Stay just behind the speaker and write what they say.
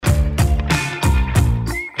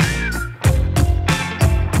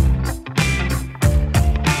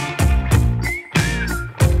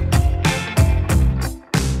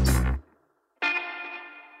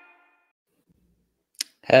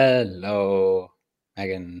Hello,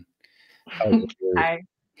 Megan. How are you? Hi.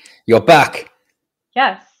 You're back.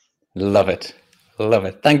 Yes, Love it. Love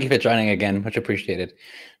it. Thank you for joining again. Much appreciated.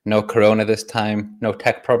 No corona this time. No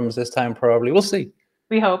tech problems this time, probably. We'll see.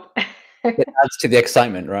 we hope. It adds to the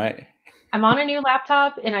excitement, right? I'm on a new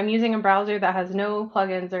laptop and I'm using a browser that has no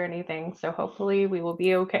plugins or anything, so hopefully we will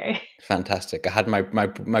be okay. Fantastic. I had my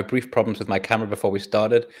brief problems with my camera before we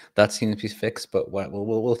started. That seems to be fixed, but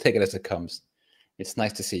we'll take it as it comes. It's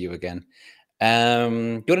nice to see you again. You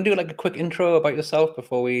want to do like a quick intro about yourself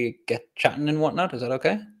before we get chatting and whatnot? Is that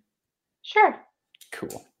okay? Sure.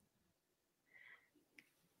 Cool.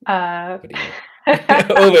 Uh, Over to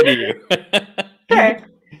you. Over to you. sure.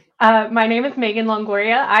 My name is Meagan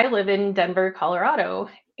Longoria. I live in Denver, Colorado,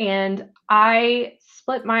 and I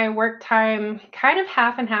split my work time kind of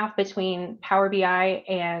half and half between Power BI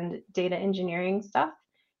and data engineering stuff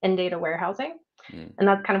and data warehousing. And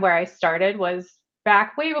that's kind of where I started was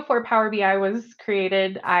back way before Power BI was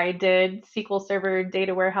created. I did SQL Server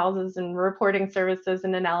data warehouses and reporting services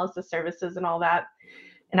and analysis services and all that.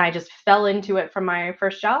 And I just fell into it from my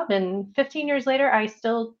first job. And 15 years later, I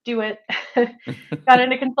still do it. Got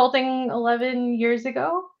into consulting 11 years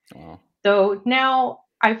ago. Wow. So now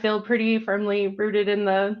I feel pretty firmly rooted in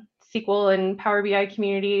the SQL and Power BI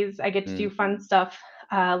communities. I get to do fun stuff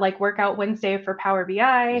like Workout Wednesday for Power BI.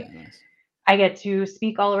 Yeah, nice. I get to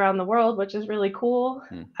speak all around the world, which is really cool.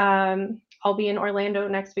 I'll be in Orlando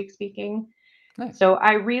next week speaking. Nice. So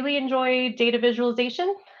I really enjoy data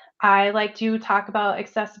visualization. I like to talk about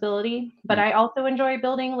accessibility, but I also enjoy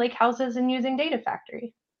building lake houses and using Data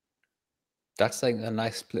Factory. That's like a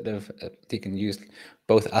nice split of you can use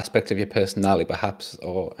both aspects of your personality, perhaps,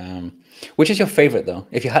 or which is your favorite though?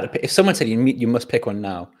 If you had to pick, if someone said you must pick one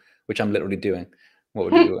now, which I'm literally doing,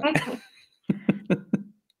 what would you do?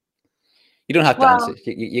 You don't have to answer. Well,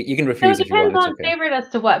 You can so refuse it if you want. depends It's on okay. favorite as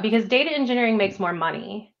to what, because data engineering makes more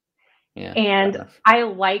money. Yeah, fair And enough. I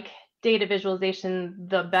like data visualization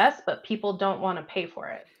the best, but people don't want to pay for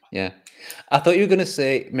it. Yeah, I thought you were gonna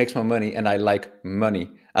say makes more money, and I like money.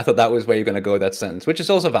 I thought that was where you're gonna go with that sentence, which is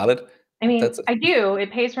also valid. I mean, That's I do.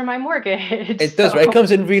 It pays for my mortgage. it does, So right? It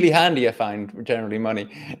comes in really handy, I find, generally money.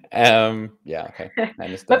 Yeah, okay, I but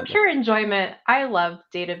understand that. pure enjoyment, I love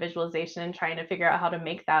data visualization and trying to figure out how to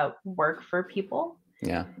make that work for people.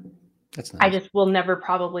 Yeah, that's I nice. just will never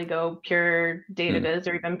probably go pure data viz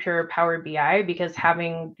or even pure Power BI because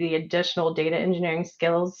having the additional data engineering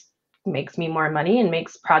skills makes me more money and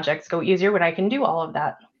makes projects go easier when I can do all of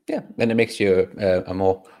that. Yeah, and it makes you a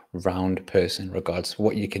more round person in regards to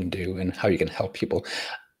what you can do and how you can help people.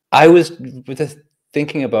 I was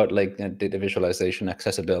thinking about like data visualization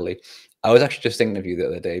accessibility. I was actually just thinking of you the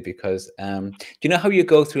other day because do you know how you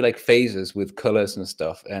go through like phases with colors and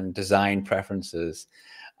stuff and design preferences?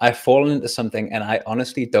 I've fallen into something and I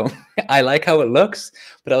honestly don't. I like how it looks,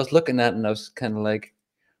 but I was looking at it and I was kind of like,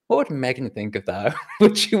 what would Megan think of that?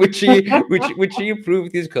 would she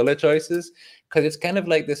approve these color choices? Because it's kind of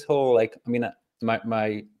like this whole like, I mean,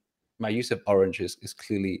 my use of orange is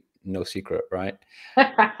clearly no secret, right?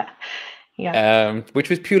 Yes. Which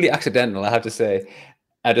was purely accidental, I have to say.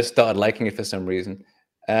 I just started liking it for some reason.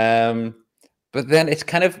 But then it's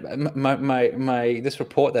kind of my this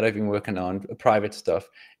report that I've been working on, private stuff,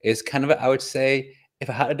 is kind of, I would say, if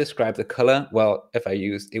I had to describe the color, well, if I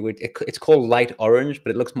used it's called light orange, but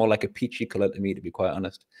it looks more like a peachy color to me, to be quite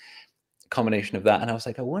honest. Combination of that, and I was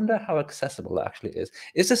like, I wonder how accessible that actually is.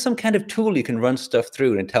 Is there some kind of tool you can run stuff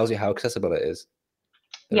through and it tells you how accessible it is?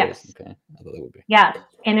 There is. Yes. Okay, I thought there would be. Yes.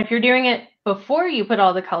 And if you're doing it before you put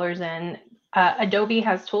all the colors in, Adobe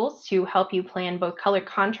has tools to help you plan both color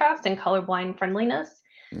contrast and colorblind friendliness.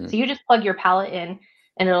 So you just plug your palette in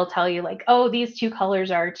and it'll tell you like, oh, these two colors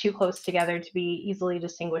are too close together to be easily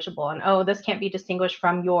distinguishable. And oh, this can't be distinguished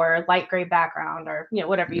from your light gray background or,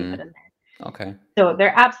 whatever you put in there. Okay. So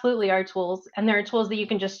there absolutely are tools, and there are tools that you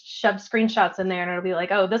can just shove screenshots in there and it'll be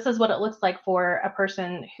like, oh, this is what it looks like for a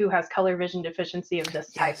person who has color vision deficiency of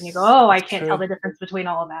this type. And you go, Yes, oh, I that's can't tell true. the difference between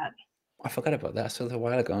all of that. I forgot about that. I saw that a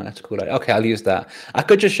while ago. That's cool. Okay, I'll use that. I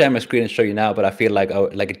could just share my screen and show you now, but I feel like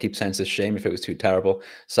like a deep sense of shame if it was too terrible.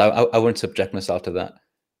 So I wouldn't subject myself to that.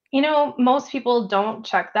 Most people don't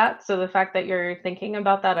check that. So the fact that you're thinking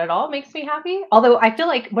about that at all makes me happy. Although I feel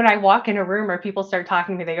like when I walk in a room or people start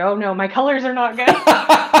talking to me, they go, oh no, my colors are not good.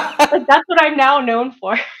 Like that's what I'm now known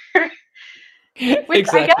for. Which I guess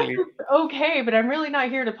Exactly. is okay, but I'm really not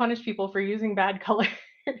here to punish people for using bad colors.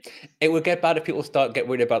 It would get bad if people get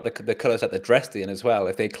worried about the colors that they're dressed in as well.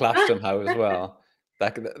 If they clash somehow as well,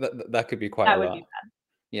 that could be quite a That would be lot. bad.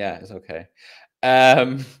 Yeah, it's okay.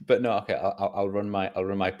 But no, okay, I'll run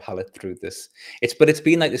my palette through this. It's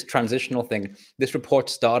been like this transitional thing. This report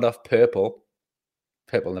started off purple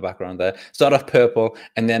in the background there. Started off purple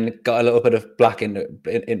and then got a little bit of black into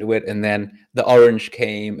it, and then the orange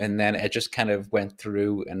came, and then it just kind of went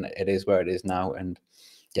through, and it is where it is now. And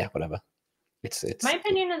yeah, whatever. My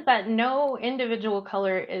opinion is that no individual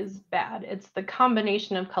color is bad. It's the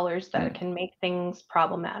combination of colors that can make things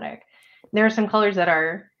problematic. There are some colors that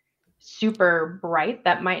are super bright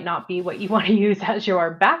that might not be what you want to use as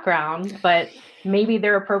your background, but maybe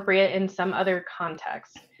they're appropriate in some other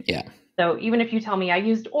context. Yeah. So even if you tell me I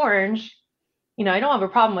used orange, I don't have a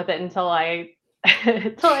problem with it until I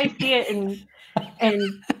see it and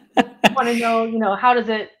want to know,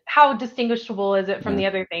 how distinguishable is it from the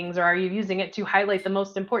other things, or are you using it to highlight the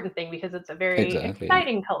most important thing because it's a very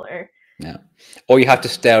exciting color? Yeah. Or you have to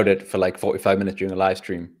stare at it for like 45 minutes during a live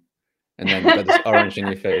stream, and then you've got this orange in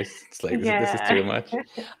your face. It's like, this is too much.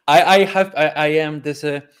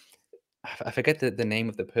 I forget the name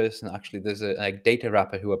of the person, actually. There's a data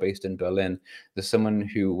rapper who are based in Berlin. There's someone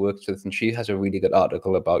who works with, and she has a really good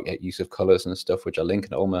article about use of colors and stuff, which I link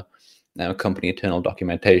in all my company internal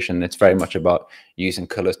documentation. It's very much about using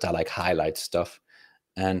colors to like highlight stuff.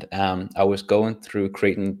 And I was going through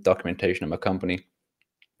creating documentation at my company,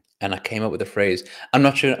 and I came up with a phrase. I'm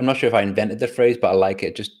not sure if I invented the phrase, but I like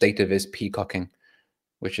it. Just data viz peacocking,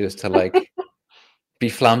 which is to like be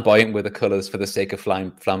flamboyant with the colors for the sake of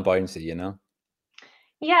flamboyancy,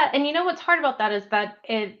 Yeah, and what's hard about that is that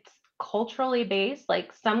it's culturally based.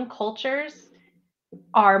 Like some cultures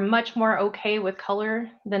are much more okay with color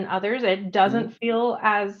than others. It doesn't feel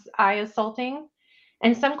as eye assaulting.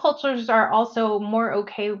 And some cultures are also more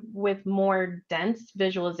okay with more dense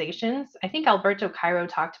visualizations. I think Alberto Cairo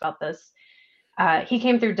talked about this. He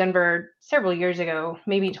came through Denver several years ago,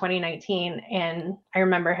 maybe 2019, and I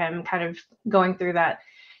remember him kind of going through that.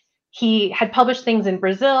 He had published things in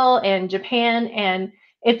Brazil and Japan, and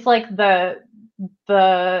it's like the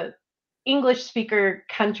English speaker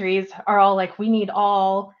countries are all like, we need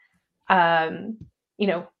all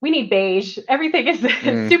we need beige. Everything is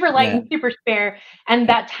super light and super spare. And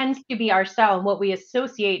that tends to be our style and what we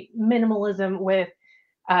associate minimalism with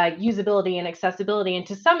usability and accessibility. And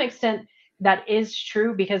to some extent, that is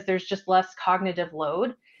true because there's just less cognitive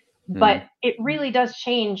load. But it really does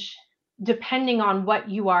change depending on what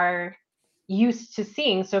you are used to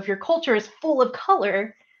seeing. So if your culture is full of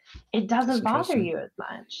color, it doesn't bother you as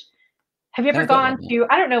much. Have you ever gone to,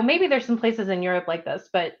 I don't know, maybe there's some places in Europe like this,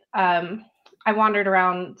 but I wandered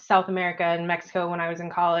around South America and Mexico when I was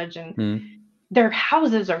in college, and their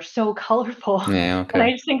houses are so colorful. Yeah, okay. And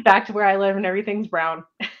I just think back to where I live and everything's brown.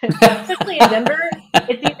 Especially in Denver,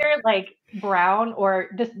 it's either like brown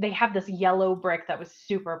or they have this yellow brick that was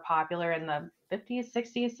super popular in the 50s,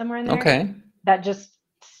 60s, somewhere in there. Okay. That just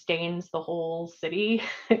stains the whole city.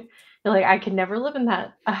 Like I could never live in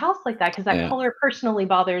a house like that because that color personally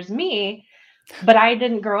bothers me. But I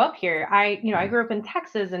didn't grow up here. I grew up in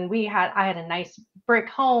Texas, and I had a nice brick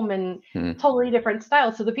home and totally different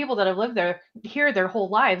style. So the people that have lived here their whole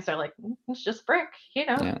lives are like, it's just brick,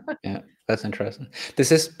 Yeah, that's interesting. There's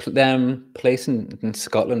this place in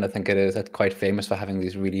Scotland, I think it is, that's quite famous for having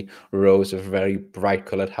these really rows of very bright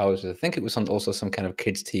colored houses. I think it was on also some kind of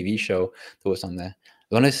kids TV show that was on there.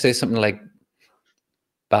 I want to say something like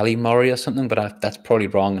Ballymurray or something, but that's probably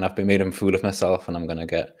wrong, and I've been made a fool of myself, and I'm gonna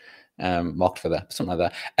get mocked for that, something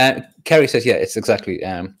like that. Kerry says, yeah, it's exactly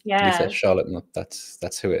Lisa Charlotte, and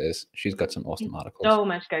that's who it is. She's got some awesome articles. So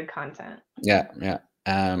much good content. Yeah.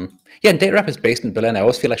 And Data Rap is based in Berlin. I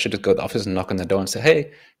always feel like I should just go to the office and knock on the door and say,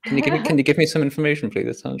 hey, can you give me some information, please?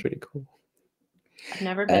 That sounds really cool. I've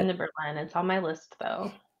never been to Berlin. It's on my list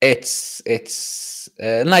though. It's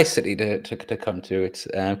a nice city to come to. It's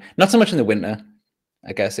not so much in the winter,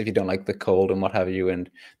 I guess, if you don't like the cold and what have you, and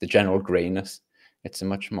the general grayness. It's a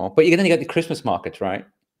much more, but you get the Christmas markets, right?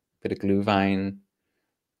 Bit of Glühwein,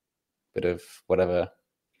 bit of whatever,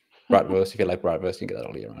 bratwurst. If you like bratwurst, you get that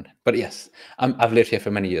all year round. But yes, I've lived here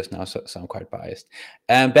for many years now, so I'm quite biased.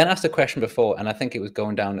 Ben asked a question before, and I think it was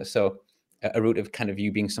going down a route of kind of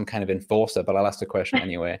you being some kind of enforcer, but I'll ask the question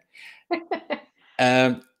anyway.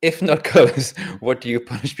 If not colors, what do you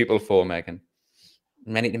punish people for, Meagan?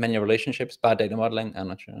 Many relationships, bad data modeling? I'm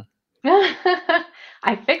not sure.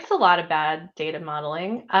 I fix a lot of bad data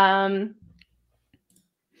modeling. I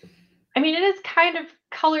mean, it is kind of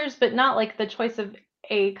colors, but not like the choice of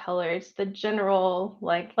a color. It's the general,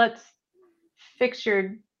 like, let's fix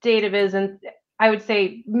your data viz. And I would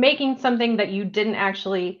say making something that you didn't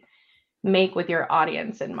actually make with your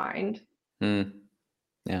audience in mind.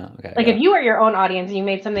 Yeah. Okay. Like Yeah. if you are your own audience and you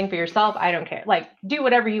made something for yourself, I don't care. Like do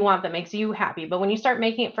whatever you want that makes you happy. But when you start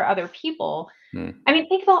making it for other people, Mm, I mean,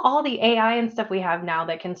 think about all the AI and stuff we have now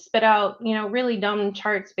that can spit out, really dumb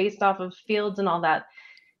charts based off of fields and all that.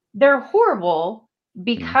 They're horrible mm,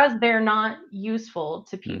 because they're not useful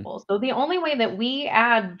to mm, people. So the only way that we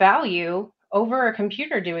add value over a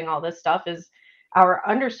computer doing all this stuff is our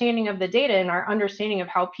understanding of the data and our understanding of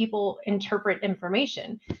how people interpret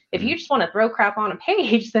information. If you mm. just want to throw crap on a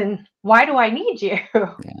page, then why do I need you?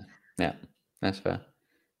 Yeah. Yeah. That's fair.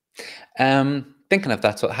 Thinking of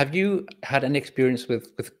that, so have you had any experience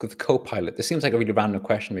with Copilot? This seems like a really random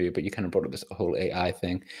question, maybe, but you kind of brought up this whole AI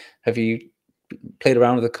thing. Have you played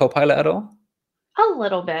around with a Copilot at all? A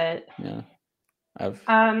little bit. Yeah, I've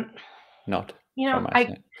Um, not you from know, my I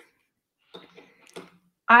side.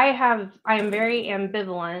 I am very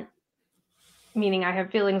ambivalent, meaning I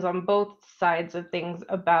have feelings on both sides of things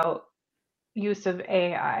about use of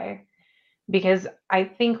AI because I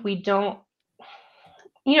think we don't,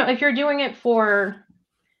 if you're doing it for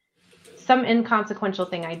some inconsequential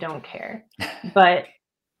thing, I don't care. But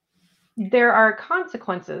there are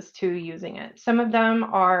consequences to using it. Some of them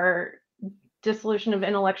are dissolution of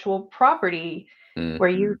intellectual property, Mm, where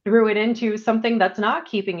you threw it into something that's not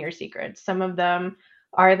keeping your secrets. Some of them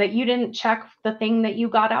are that you didn't check the thing that you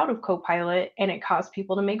got out of Copilot and it caused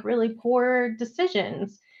people to make really poor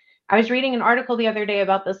decisions. I was reading an article the other day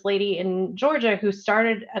about this lady in Georgia who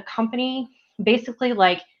started a company basically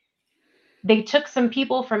like they took some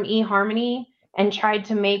people from eHarmony and tried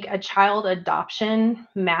to make a child adoption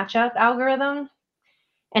matchup algorithm.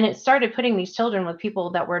 And it started putting these children with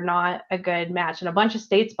people that were not a good match. And a bunch of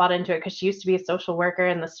states bought into it because she used to be a social worker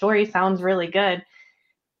and the story sounds really good.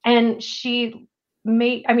 And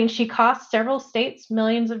she cost several states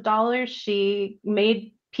millions of dollars. She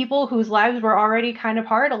made people whose lives were already kind of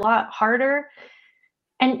hard a lot harder.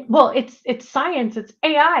 And well, it's science, it's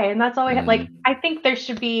AI, and that's all I had. Like, mm, I think there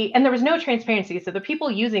should be, and there was no transparency. So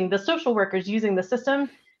the social workers using the system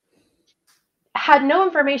had no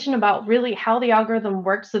information about really how the algorithm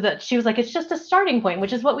works. So that she was like, it's just a starting point,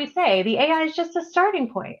 which is what we say. The AI is just a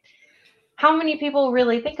starting point. How many people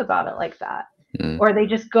really think about it like that? mm. Or they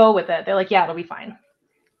just go with it. They're like, yeah, it'll be fine.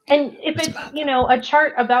 And if That's it's, mad. a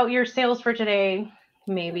chart about your sales for today,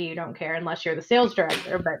 maybe you don't care unless you're the sales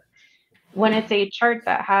director. But when it's a chart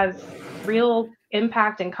that has real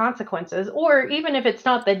impact and consequences, or even if it's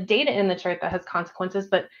not the data in the chart that has consequences,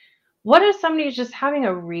 but what if somebody's just having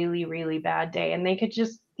a really, really bad day and they could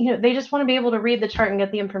just, they just want to be able to read the chart and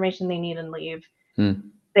get the information they need and leave? Mm,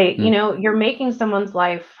 mm. You're making someone's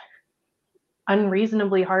life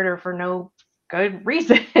unreasonably harder for no good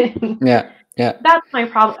reason. Yeah, yeah, That's my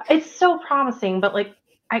problem. It's so promising, but like,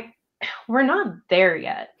 I, we're not there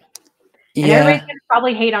yet. And everybody's yeah. gonna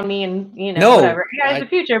probably hate on me and whatever. No, AI is the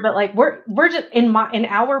future, but like we're just in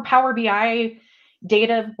our Power BI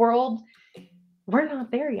data world, we're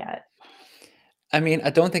not there yet. I mean,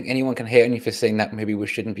 I don't think anyone can hate on you for saying that maybe we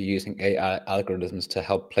shouldn't be using AI algorithms to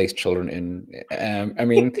help place children in. I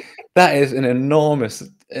mean, that is an enormous,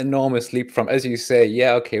 enormous leap from, as you say,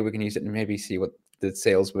 yeah, okay, we can use it and maybe see what the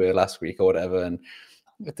sales were last week or whatever. And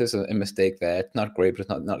if there's a mistake there, it's not great, but it's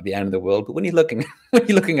not the end of the world. But when you're looking when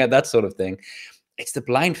you're looking at that sort of thing, it's the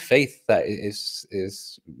blind faith that is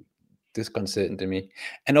disconcerting to me.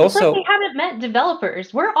 And It's like also, we haven't met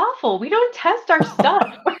developers. We're awful. We don't test our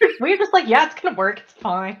stuff. We're just like, yeah, it's gonna work. It's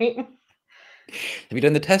fine. have you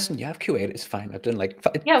done the testing? Yeah, I've QA'd it. It's fine. I've done like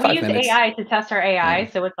Yeah, we five use minutes. AI to test our Yeah. AI,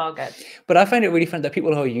 so it's all good. But I find it really fun that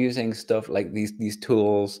people who are using stuff like these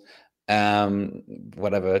tools,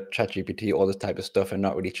 whatever, ChatGPT, all this type of stuff, and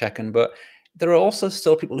not really checking. But there are also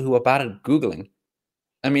still people who are bad at Googling.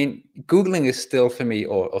 I mean, Googling is still for me,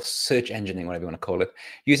 or search engineering, whatever you want to call it,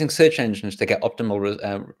 using search engines to get optimal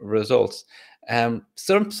results.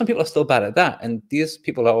 Some people are still bad at that, and these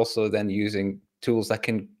people are also then using tools that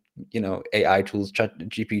can, AI tools, Chat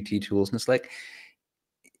GPT tools, and it's like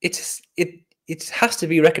it has to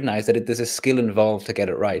be recognized that there's a skill involved to get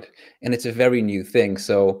it right, and it's a very new thing.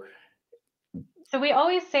 So, So we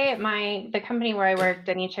always say at the company where I work,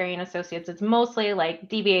 Denny Cherry and Associates, it's mostly like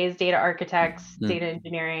DBAs, data architects, data mm,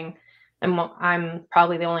 engineering. And I'm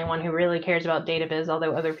probably the only one who really cares about data biz,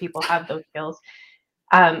 although other people have those skills.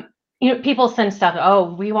 People send stuff.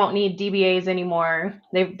 Oh, we won't need DBAs anymore.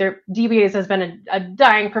 DBAs has been a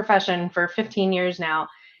dying profession for 15 years now.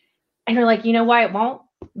 And you're like, you know why it won't?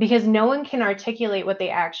 Because no one can articulate what they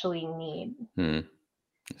actually need.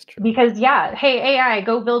 that's true. Because yeah, hey AI,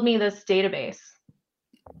 go build me this database.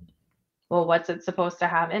 Well, what's it supposed to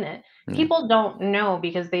have in it? Yeah. People don't know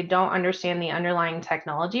because they don't understand the underlying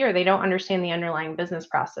technology or they don't understand the underlying business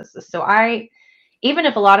processes. So even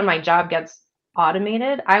if a lot of my job gets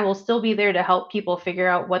automated, I will still be there to help people figure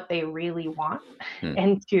out what they really want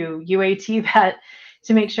and to UAT that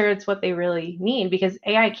to make sure it's what they really need, because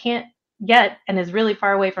AI can't yet and is really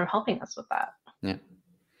far away from helping us with that. Yeah.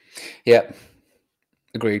 Yeah.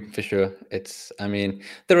 Agreed, for sure. I mean,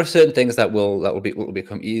 there are certain things that will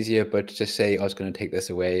become easier, but to say I was going to take this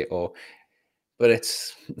away, but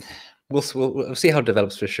we'll see how it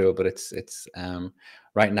develops for sure. But it's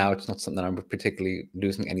right now it's not something I'm particularly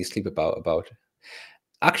losing any sleep about.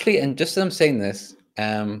 Actually, and just as I'm saying this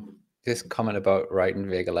comment about writing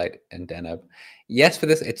Vega Lite and Deneb, yes, for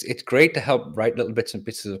this it's great to help write little bits and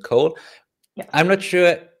pieces of code. Yes. I'm not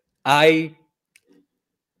sure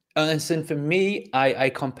and so for me, I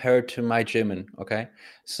compare it to my German. Okay,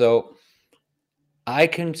 so I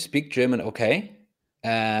can speak German. Okay,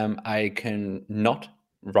 I can not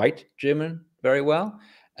write German very well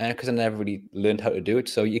because I never really learned how to do it.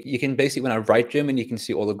 So you can basically, when I write German, you can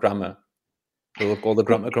see all the grammar, all the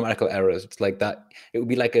grammatical errors. It's like that. It would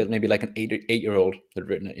be like maybe like an 8-year-old had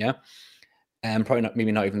written it. Yeah, and probably not,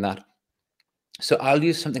 maybe not even that. So I'll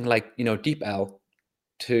use something like DeepL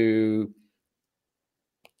to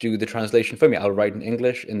do the translation for me. I'll write in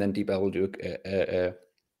English, and then DeepL will do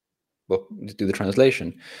the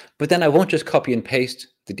translation. But then I won't just copy and paste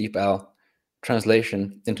the DeepL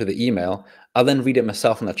translation into the email. I'll then read it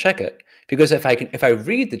myself and I'll check it, because if I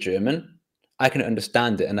read the German, I can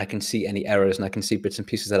understand it and I can see any errors and I can see bits and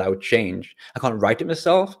pieces that I would change. I can't write it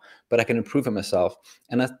myself, but I can improve it myself.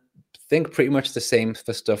 And I think pretty much the same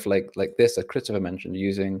for stuff like this that Christopher mentioned,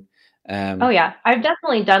 using. Oh yeah, I've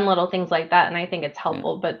definitely done little things like that, and I think it's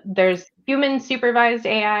helpful. Yeah. But there's human supervised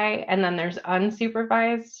AI, and then there's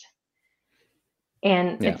unsupervised.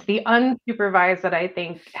 And it's the unsupervised that I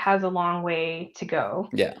think has a long way to go.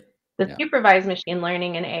 Yeah. The supervised machine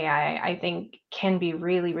learning and AI, I think, can be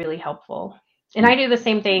really, really helpful. And I do the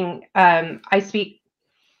same thing.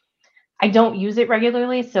 I don't use it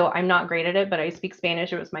regularly, so I'm not great at it, but I speak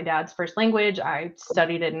Spanish. It was my dad's first language. I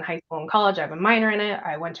studied it in high school and college. I have a minor in it.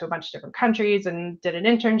 I went to a bunch of different countries and did an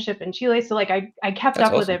internship in Chile. So like I kept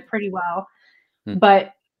up with it pretty well.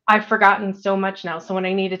 But I've forgotten so much now. So when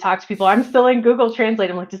I need to talk to people, I'm still in Google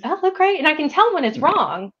Translate. I'm like, does that look right? And I can tell when it's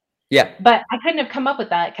wrong. Yeah. But I couldn't have come up with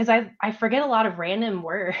that because I forget a lot of random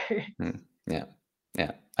words. Yeah.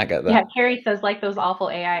 Yeah. I get that. Yeah. Carrie says, like those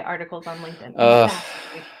awful AI articles on LinkedIn.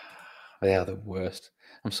 Exactly. They are the worst.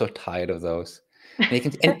 I'm so tired of those. And you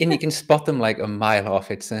can and you can spot them like a mile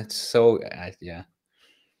off. It's so yeah.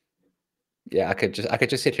 Yeah, I could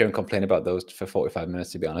just sit here and complain about those for 45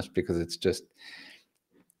 minutes, to be honest, because it's just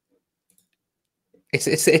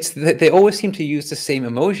they always seem to use the same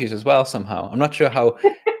emojis as well somehow. I'm not sure how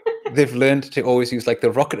they've learned to always use like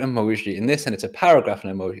the rocket emoji in this, and it's a paragraph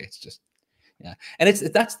and emoji. It's just and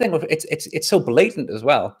that's the thing. It's so blatant as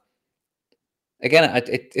well. Again,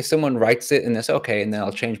 if someone writes it and it's okay, and then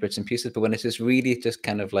I'll change bits and pieces. But when it's just really just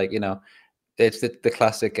kind of like, it's the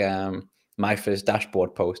classic my first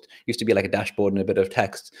dashboard post. Used to be like a dashboard and a bit of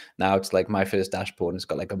text. Now it's like my first dashboard, and it's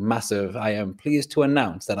got like a massive, I am pleased to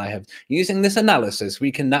announce that I have, using this analysis,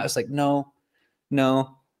 we can now. It's like, no.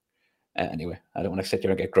 Anyway, I don't want to sit here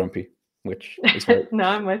and get grumpy, which is no,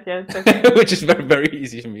 I'm with you. It's okay. which is very, very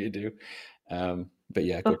easy for me to do. But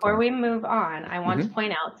yeah. Before we move on, I want to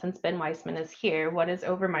point out, since Ben Weissman is here, what is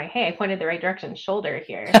over my head? I pointed the right direction, shoulder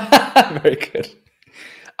here. Very good.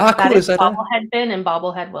 Cool. That is Bobblehead Ben and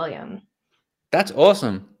Bobblehead William. That's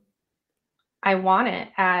awesome. I won it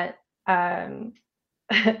at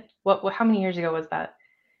what? How many years ago was that?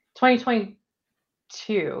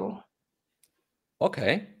 2022.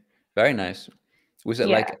 Okay, very nice. Was it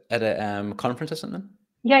like at a conference or something?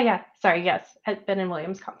 Yeah. Sorry, yes, at Ben and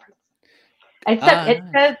Williams conference. It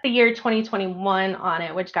says the year 2021 on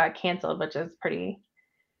it, which got canceled, which is pretty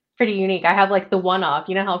unique. I have like the one-off.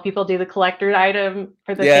 You know how people do the collector's item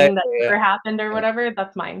for the thing that never happened or whatever?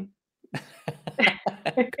 That's mine.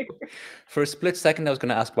 For a split second, I was going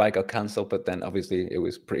to ask why it got canceled, but then obviously it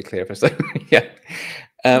was pretty clear for a second. Yeah.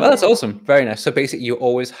 Well, that's awesome. Very nice. So basically, you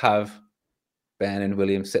always have Ben and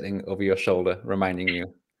William sitting over your shoulder, reminding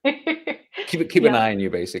you. Keep an eye on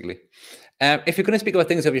you, basically. If you're going to speak about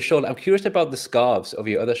things over your shoulder, I'm curious about the scarves over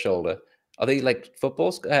your other shoulder. Are they like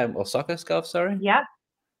football or soccer scarves? Sorry. Yeah.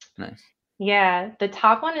 Nice. Yeah, the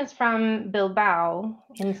top one is from Bilbao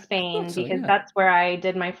in Spain, because that's where I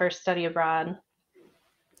did my first study abroad.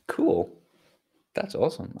 Cool. That's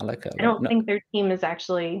awesome. I like that. I don't think their team is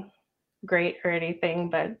actually great or anything,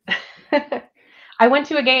 but I went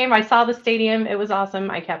to a game. I saw the stadium. It was awesome.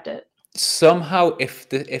 I kept it. Somehow,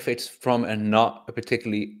 if it's from not a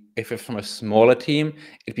particularly if it's from a smaller team,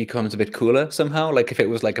 it becomes a bit cooler somehow. Like if it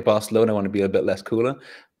was like a Barcelona, I want to be a bit less cooler.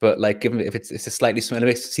 But like, given if it's a slightly smaller, it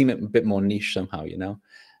makes it seem a bit more niche somehow, you know.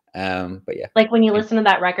 But yeah, Like when you listen to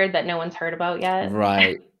that record that no one's heard about yet.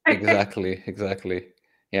 right, exactly.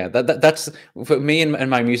 Yeah, that's for me and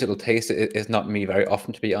my musical taste. It is not me very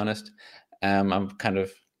often, to be honest. I'm kind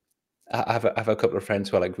of I have a couple of friends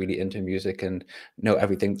who are like really into music and know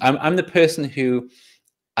everything. I'm the person who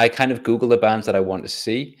I kind of Google the bands that I want to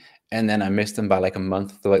see, and then I miss them by like a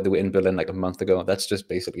month. Like they were in Berlin like a month ago. That's just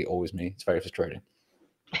basically always me. It's very frustrating.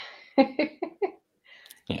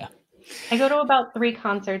 Yeah. I go to about 3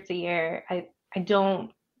 concerts a year. I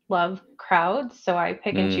don't love crowds, so I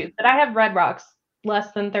pick and choose. But I have Red Rocks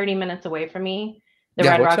less than 30 minutes away from me, the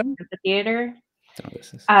Yeah. Red What's Rocks up? Amphitheater.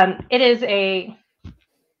 This is. It is a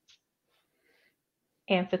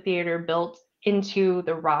amphitheater built into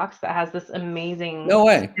the rocks that has this amazing No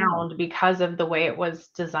way. sound because of the way it was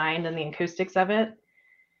designed and the acoustics of it.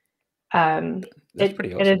 That's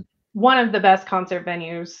pretty It is awesome. one of the best concert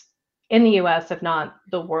venues in the US, if not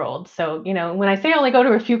the world. So, you know, when I say I only go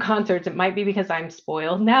to a few concerts, it might be because I'm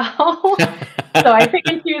spoiled now. So I pick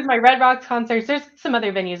and choose my Red Rocks concerts. There's some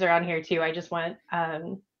other venues around here too. I just went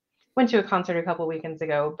to a concert a couple weekends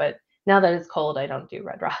ago, but now that it's cold, I don't do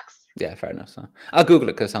Red Rocks. Yeah, fair enough. So I'll Google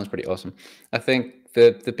it because it sounds pretty awesome. I think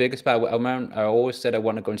the biggest part, I always said I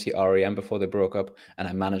want to go and see REM before they broke up, and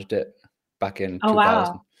I managed it back in Oh,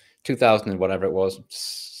 wow. 2000 and whatever it was,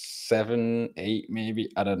 7, 8, maybe,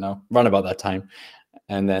 I don't know, around about that time.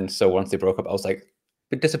 And then so once they broke up, I was like a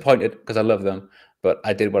bit disappointed because I love them, but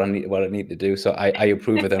I did what I need to do. So I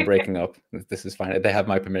approve of them breaking up. This is fine. They have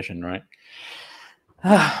my permission, right?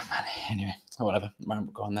 Ah, man. Anyway, whatever. I'm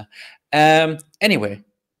going there. Anyway.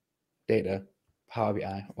 Data, Power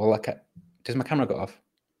BI, all that. Does my camera go off?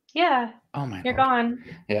 Yeah. Oh my You're God. gone.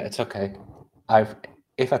 Yeah, it's okay.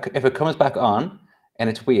 If it comes back on and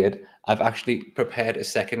it's weird, I've actually prepared a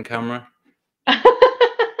second camera.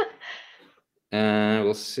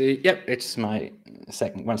 We'll see. Yep, it's my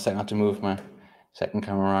second. 1 second, I have to move my second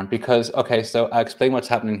camera on because okay. So I'll explain what's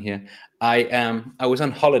happening here. I was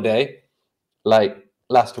on holiday like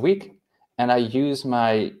last week, and I use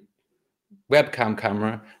my webcam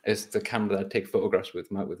camera is the camera that I take photographs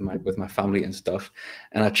with my family and stuff.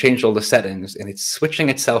 And I changed all the settings, and it's switching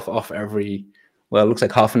itself off every, well, it looks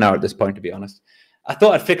like half an hour at this point, to be honest. I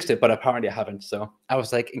thought I'd fixed it, but apparently I haven't. So I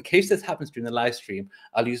was like, in case this happens during the live stream,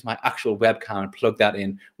 I'll use my actual webcam and plug that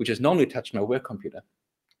in, which is normally attached to my work computer.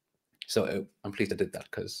 So I'm pleased I did that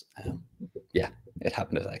because, yeah, it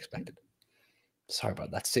happened as I expected. Sorry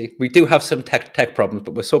about that. See, we do have some tech problems,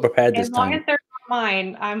 but we're so prepared this time. As long as they're not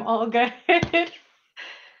mine, I'm all good.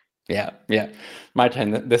 Yeah, my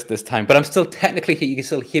turn this time, but I'm still technically here. You can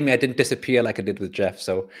still hear me. I didn't disappear like I did with Jeff,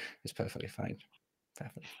 so it's perfectly fine.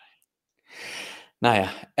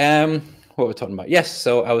 Now, yeah, what we're talking about? Yes,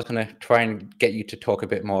 so I was going to try and get you to talk a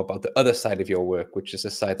bit more about the other side of your work, which is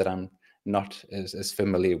a side that I'm not as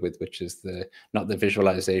familiar with, which is not the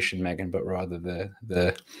visualization, Megan, but rather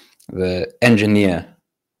the engineer,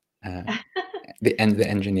 the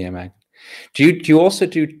engineer, Megan. Do you also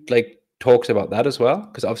do like talks about that as well?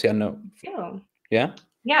 Because obviously I know. Yeah.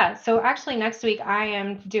 Yeah. So actually, next week I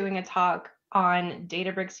am doing a talk on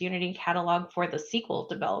Databricks Unity Catalog for the SQL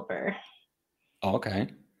developer. Oh, okay.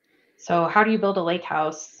 So how do you build a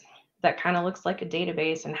lakehouse that kind of looks like a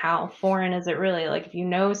database, and how foreign is it really? Like if you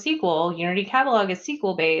know SQL, Unity Catalog is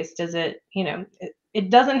SQL based. Is it, you know, it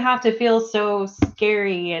doesn't have to feel so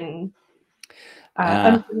scary and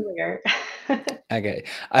unfamiliar. Okay.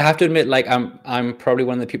 I have to admit, like I'm probably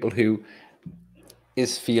one of the people who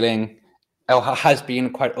is feeling or has been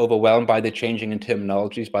quite overwhelmed by the changing in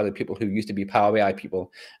terminologies by the people who used to be Power BI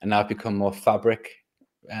people and now become more Fabric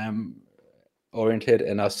oriented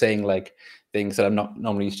and are saying like things that I'm not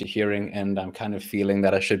normally used to hearing, and I'm kind of feeling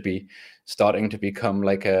that I should be starting to become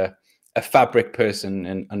like a Fabric person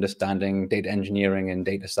and understanding data engineering and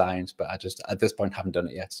data science, but I just at this point haven't done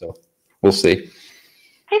it yet, so we'll see.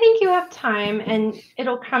 I think you have time, and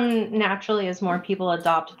it'll come naturally as more people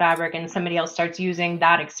adopt Fabric and somebody else starts using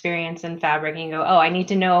that experience in Fabric, and you go, oh, I need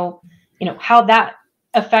to know, you know, how that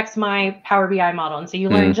affects my Power BI model. And so you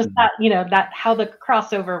learn just that, you know, that how the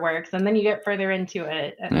crossover works, and then you get further into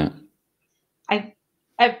it. And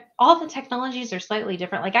all the technologies are slightly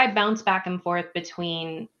different. Like I bounce back and forth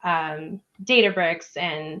between Databricks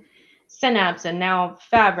and Synapse and now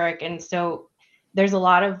Fabric. And so there's a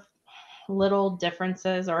lot of little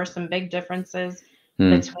differences or some big differences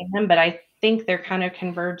between them, but I think they're kind of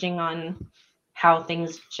converging on how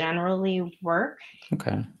things generally work.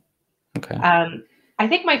 Okay. I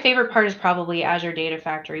think my favorite part is probably Azure Data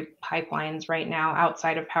Factory pipelines right now,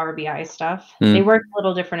 outside of Power BI stuff. They work a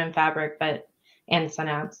little different in Fabric, and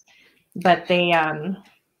Synapse, but the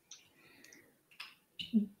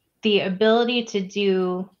ability to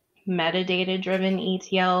do metadata-driven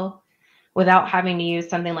ETL without having to use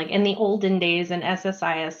something like, in the olden days in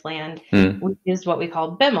SSIS land, we used what we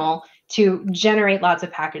call BIML to generate lots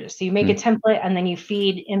of packages. So you make a template and then you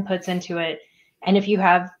feed inputs into it. And if you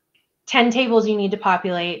have 10 tables you need to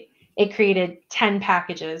populate, it created 10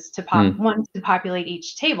 packages to populate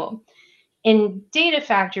each table. In Data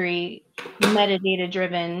Factory,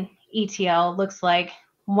 metadata-driven ETL looks like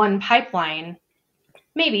one pipeline,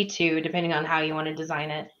 maybe two, depending on how you want to design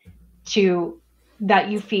it, that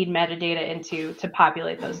you feed metadata into to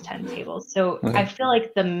populate those 10 tables. So I feel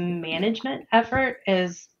like the management effort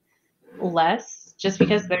is less, just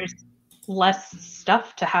because there's less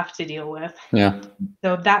stuff to have to deal with. Yeah.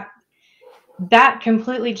 So that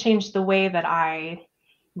completely changed the way that I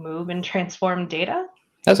move and transform data.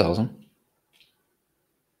 That's awesome.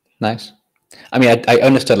 Nice. I mean, I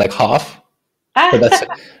understood like half,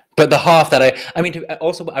 but the half that I mean,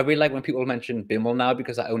 also I really like when people mention BIML now,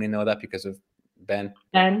 because I only know that because of Ben.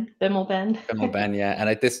 BIML Ben. BIML Ben, yeah.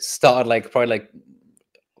 And this started probably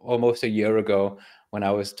almost a year ago when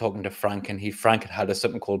I was talking to Frank, and Frank had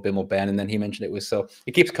something called BIML Ben, and then he mentioned it was, so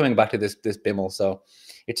it keeps coming back to this BIML. So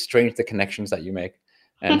it's strange the connections that you make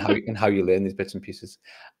and how you learn these bits and pieces.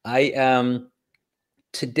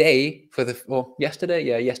 Today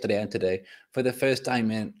yesterday and today, for the first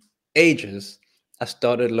time in ages, I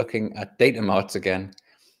started looking at data marts again.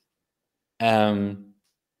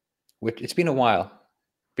 Which it's been a while,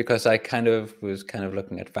 because I was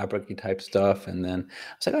looking at Fabric-y type stuff, and then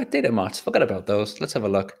I was like, oh, data marts, forget about those. Let's have a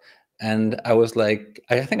look. And I was like,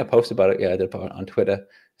 I think I posted about it. Yeah, I did on Twitter.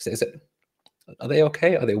 Are they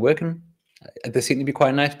okay? Are they working? They seem to be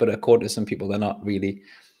quite nice, but according to some people, they're not really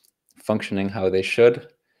functioning how they should.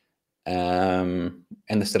 And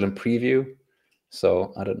they're still in preview.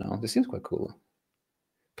 So I don't know. This seems quite cool.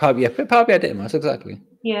 Power BI data marts, exactly.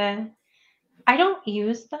 Yeah. I don't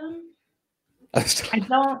use them. I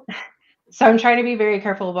don't. So I'm trying to be very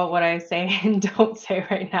careful about what I say and don't say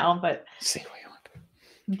right now, but say what you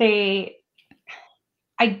want.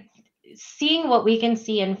 Seeing what we can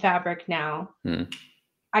see in Fabric now,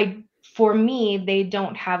 for me, they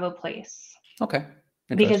don't have a place. Okay.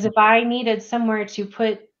 Because if I needed somewhere to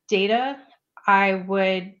put data, I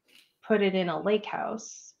would put it in a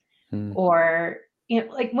lakehouse, or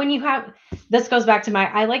like when you have, this goes back to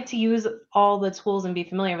I like to use all the tools and be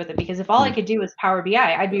familiar with it, because if all I could do was Power BI,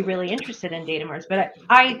 I'd be really interested in data marts. But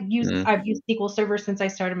I've used SQL Server since I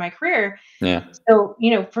started my career. Yeah. So,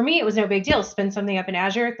 for me, it was no big deal. Spin something up in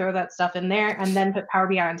Azure, throw that stuff in there, and then put Power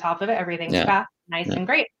BI on top of it. Everything's fast, nice, and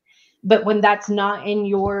great. But when that's not in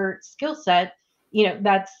your skill set,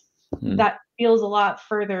 that feels a lot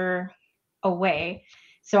further away.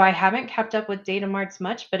 So I haven't kept up with data marts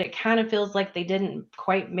much, but it kind of feels like they didn't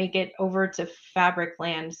quite make it over to Fabric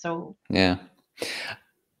land. So yeah,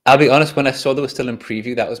 I'll be honest, when I saw they were still in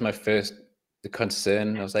preview, that was my first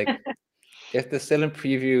concern. I was like, if they're still in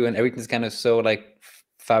preview and everything's kind of so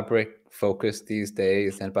Fabric focused these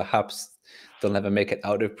days, then perhaps they'll never make it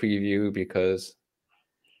out of preview, because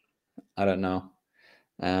I don't know.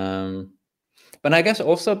 But I guess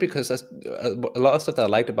also because that's a lot of stuff that I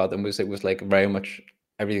liked about them was it was very much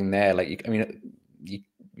everything there.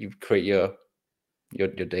 You create your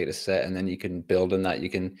data set, and then you can build on that.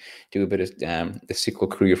 You can do a bit of the SQL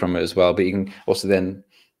query from it as well, but you can also then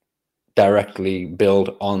directly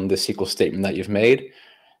build on the SQL statement that you've made,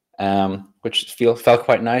 which felt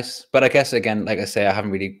quite nice. But I guess, again, like I say, I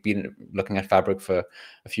haven't really been looking at Fabric for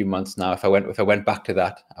a few months now. If I went back to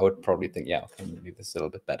that, I would probably think, yeah, okay, maybe this is a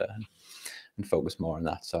little bit better, and focus more on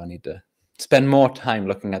that. So I need to spend more time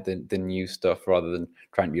looking at the new stuff rather than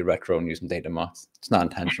trying to be retro and using data marts. It's not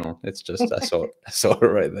intentional. It's just I saw it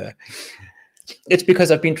right there. It's because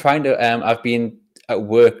I've been trying to. I've been at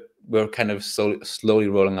work. We're kind of slowly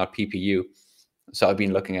rolling out PPU. So I've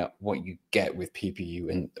been looking at what you get with PPU,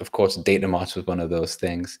 and of course, data marts was one of those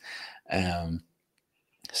things.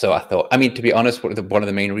 So I thought, I mean, to be honest, one of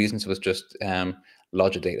the main reasons was just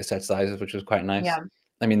larger data set sizes, which was quite nice. Yeah.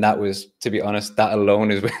 I mean, that was, to be honest, that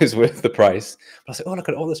alone is worth the price. But I was like, oh, look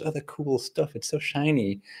at all this other cool stuff. It's so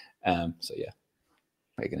shiny. So yeah,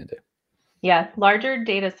 what are you gonna do? Yeah, larger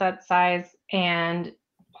data set size, and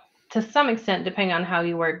to some extent, depending on how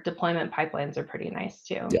you work, deployment pipelines are pretty nice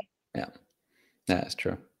too. Yeah, that's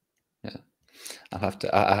true. Yeah, I'll have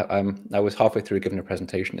to. I was halfway through giving a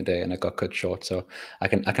presentation today, and I got cut short, so I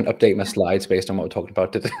can update my slides based on what we're talking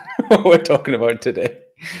about today. What we're talking about today.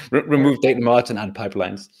 Remove data marts and add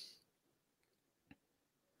pipelines.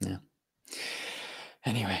 Yeah.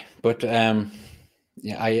 Anyway, but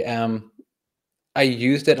yeah, I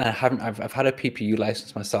used it, and I've had a PPU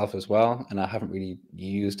license myself as well, and I haven't really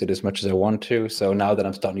used it as much as I want to. So now that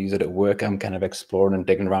I'm starting to use it at work, I'm kind of exploring and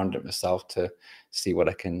digging around it myself to see what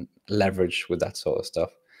I can leverage with that sort of stuff.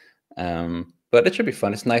 But it should be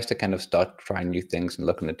fun. It's nice to kind of start trying new things and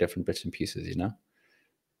looking at different bits and pieces, you know?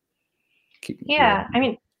 Yeah, I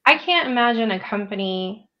mean, I can't imagine a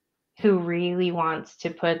company who really wants to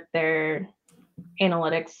put their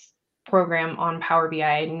analytics program on Power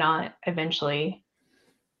BI not eventually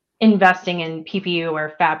investing in PPU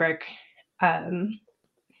or Fabric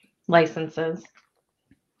licenses.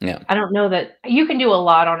 Yeah. I don't know that you can do a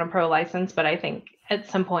lot on a pro license, but I think at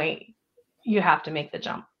some point you have to make the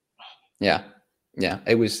jump. Yeah. Yeah.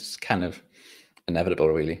 It was kind of inevitable,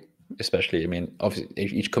 really. Especially, I mean, obviously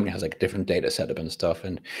each company has like different data setup and stuff,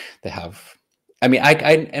 and they have. I mean,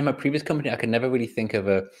 I in my previous company, I could never really think of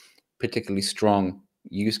a particularly strong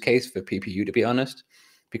use case for PPU, to be honest,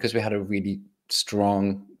 because we had a really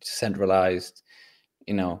strong centralized,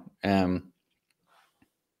 you know, a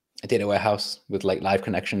data warehouse with like live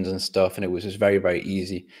connections and stuff, and it was just very, very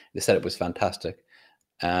easy. The setup was fantastic.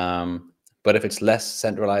 But if it's less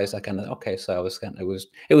centralized, I kind of okay. So I was kind of,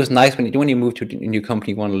 it was nice when you move to a new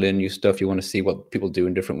company, you want to learn new stuff, you want to see what people do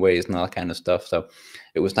in different ways and all that kind of stuff. So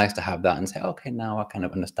it was nice to have that and say, okay, now I kind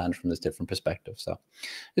of understand from this different perspective. So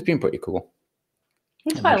it's been pretty cool.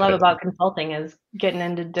 That's what I love about consulting is getting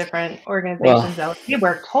into different organizations that we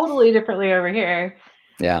work totally differently over here.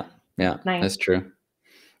 Yeah, yeah, Nice. That's true.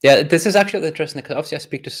 Yeah, this is actually interesting because obviously I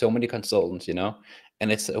speak to so many consultants, you know,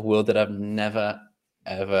 and it's a world that I've never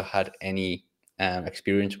ever had any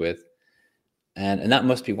experience with, and that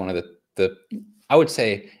must be one of the I would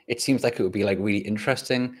say it seems like it would be like really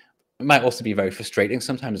interesting. It might also be very frustrating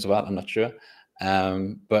sometimes as well. I'm not sure,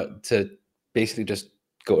 but to basically just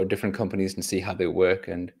go to different companies and see how they work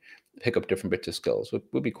and pick up different bits of skills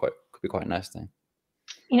could be quite a nice thing.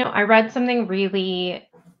 You know, I read something really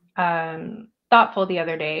thoughtful the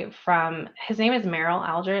other day from his name is Merrill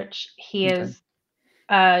Aldrich. He is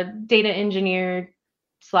a data engineer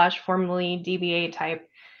 / formerly DBA type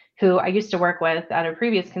who I used to work with at a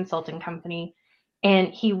previous consulting company. And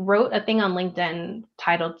he wrote a thing on LinkedIn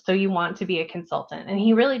titled "So You Want to Be a Consultant." And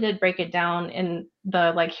he really did break it down in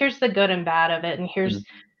the like, here's the good and bad of it, and here's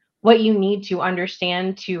what you need to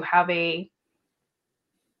understand to have a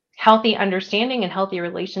healthy understanding and healthy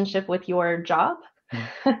relationship with your job.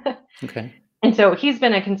 Okay. And so he's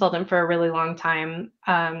been a consultant for a really long time.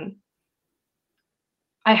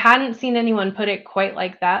 I hadn't seen anyone put it quite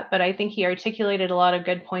like that, but I think he articulated a lot of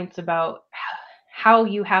good points about how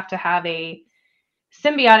you have to have a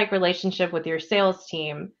symbiotic relationship with your sales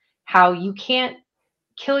team, how you can't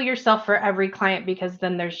kill yourself for every client because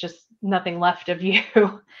then there's just nothing left of you.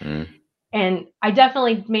 And I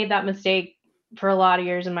definitely made that mistake for a lot of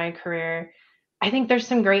years in my career. I think there's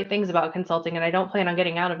some great things about consulting, and I don't plan on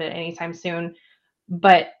getting out of it anytime soon.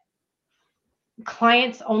 But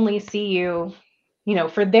clients only see you, you know,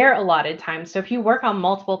 for their allotted time. So if you work on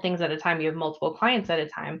multiple things at a time, you have multiple clients at a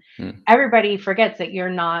time, everybody forgets that you're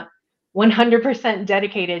not 100%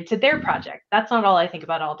 dedicated to their project. That's not all I think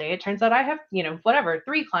about all day. It turns out I have, you know, whatever,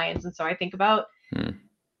 3 clients. And so I think about,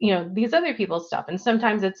 you know, these other people's stuff. And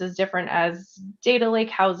sometimes it's as different as data lake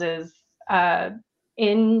houses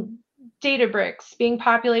in Databricks being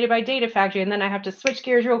populated by Data Factory. And then I have to switch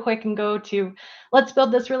gears real quick and go to, let's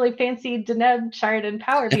build this really fancy Deneb chart in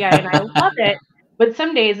Power BI. And I love it. But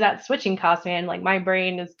some days that switching costs, man, like my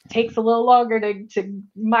brain takes a little longer to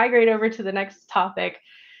migrate over to the next topic.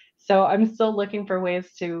 So I'm still looking for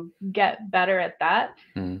ways to get better at that.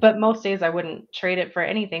 But most days I wouldn't trade it for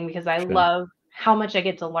anything because I love how much I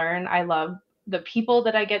get to learn. I love the people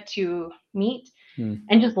that I get to meet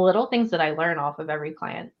and just little things that I learn off of every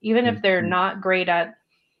client, even if they're not great at,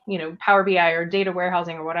 you know, Power BI or data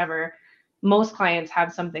warehousing or whatever. Most clients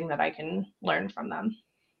have something that I can learn from them.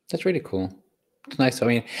 That's really cool. It's nice. I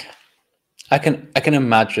mean, I can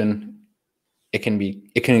imagine it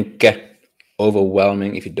can get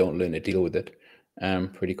overwhelming if you don't learn to deal with it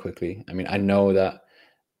pretty quickly. I mean, I know that.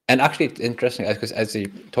 And actually, it's interesting because as you're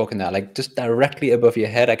talking that, like just directly above your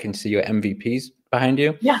head, I can see your MVPs behind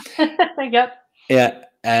you. Yeah. Yep. Yeah.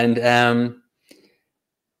 And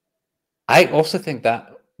I also think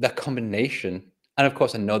that combination, and of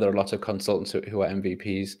course, I know there are lots of consultants who are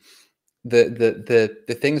MVPs.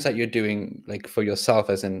 The things that you're doing, like for yourself,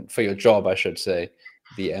 as in for your job, I should say,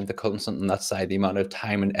 the consultant on that side, the amount of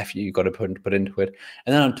time and effort you got to put into it,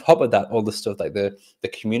 and then on top of that, all the stuff like the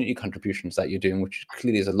community contributions that you're doing, which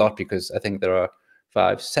clearly is a lot because I think there are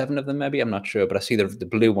 5, 7 of them maybe. I'm not sure, but I see the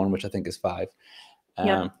blue one, which I think is 5.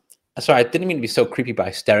 Yep. Sorry, I didn't mean to be so creepy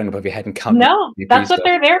by staring above your head and counting No, MVP that's what stuff.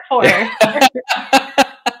 they're there for.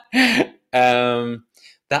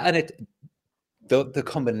 That and the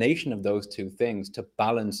combination of those two things to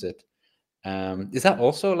balance it, is that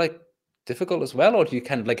also like difficult as well, or do you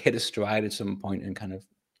kind of like hit a stride at some point and kind of?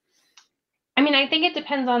 I mean, I think it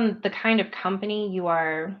depends on the kind of company you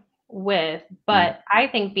are with, but I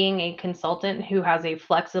think being a consultant who has a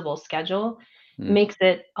flexible schedule makes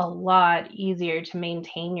it a lot easier to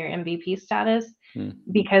maintain your MVP status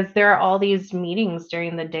because there are all these meetings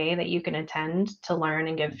during the day that you can attend to learn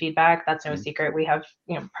and give feedback. That's no secret. We have,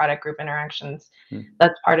 product group interactions.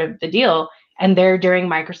 That's part of the deal. And they're during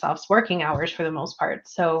Microsoft's working hours for the most part.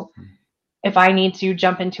 So if I need to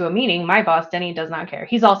jump into a meeting, my boss, Denny, does not care.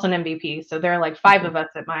 He's also an MVP. So there are like 5 of us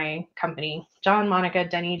at my company: John, Monica,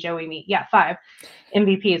 Denny, Joey, me. Yeah, 5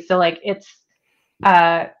 MVPs. So like it's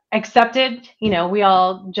accepted. We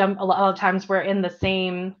all jump. A lot of times we're in the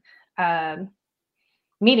same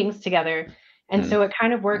meetings together. And so it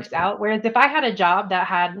kind of works out. Whereas if I had a job that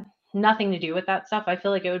had nothing to do with that stuff, I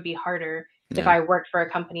feel like it would be harder if I worked for a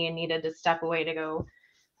company and needed to step away to go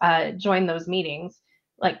join those meetings.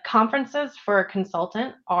 Like conferences for a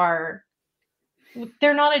consultant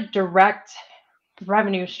they're not a direct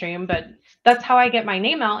revenue stream, but that's how I get my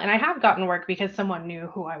name out. And I have gotten work because someone knew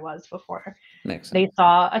who I was before. They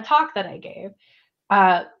saw a talk that I gave.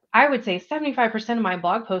 I would say 75% of my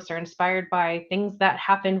blog posts are inspired by things that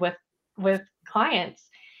happened with clients.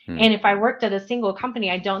 And if I worked at a single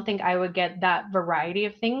company, I don't think I would get that variety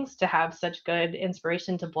of things to have such good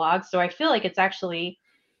inspiration to blog. So I feel like it's actually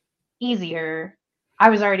easier. I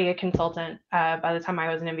was already a consultant by the time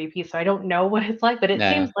I was an MVP, so I don't know what it's like, but it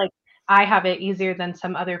seems like I have it easier than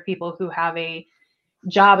some other people who have a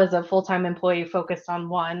job as a full-time employee focused on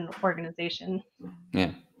one organization.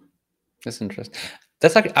 Yeah, that's interesting.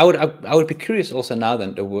 That's like I would be curious also now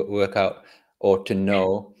then to work out or to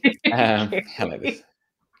know. I like this.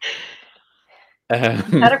 Is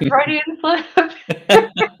that a Freudian slip?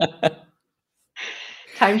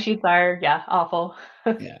 Timesheets are, awful.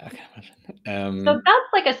 Yeah, I can imagine. So that's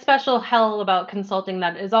like a special hell about consulting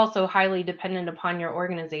that is also highly dependent upon your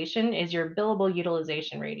organization is your billable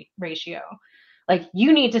utilization ratio. Like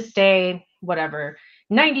you need to stay whatever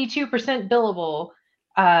 92% billable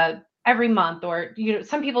every month, or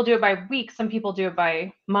some people do it by week, some people do it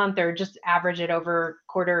by month, or just average it over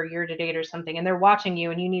quarter or year to date or something. And they're watching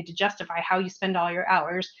you, and you need to justify how you spend all your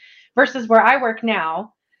hours. Versus where I work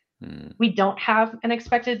now, we don't have an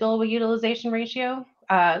expected billable utilization ratio.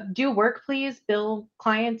 Do work, please, bill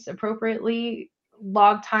clients appropriately,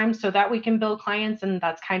 log time so that we can bill clients, and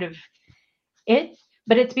that's kind of it.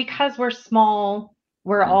 But it's because we're small.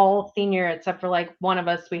 We're all senior except for like one of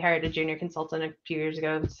us. We hired a junior consultant a few years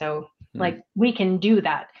ago. So like we can do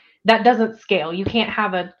that. That doesn't scale. You can't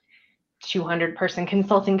have a 200-person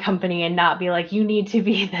consulting company and not be like, you need to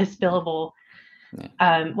be this billable.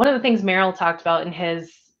 One of the things Merrill talked about in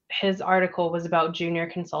his article was about junior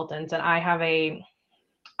consultants, and I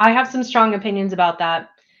have some strong opinions about that.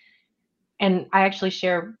 And I actually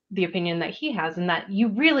share the opinion that he has, in that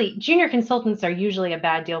junior consultants are usually a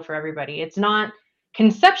bad deal for everybody. It's not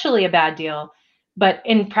conceptually a bad deal, but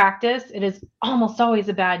in practice, it is almost always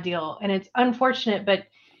a bad deal. And it's unfortunate, but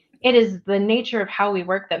it is the nature of how we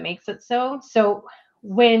work that makes it so. So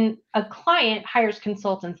when a client hires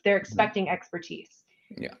consultants, they're expecting expertise.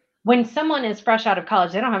 Yeah. When someone is fresh out of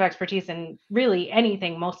college, they don't have expertise in really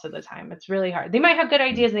anything most of the time. It's really hard. They might have good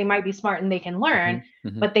ideas and they might be smart and they can learn,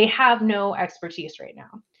 but they have no expertise right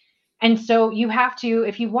now. And so you have to,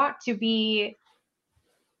 if you want to be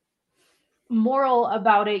moral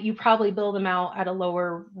about it, you probably bill them out at a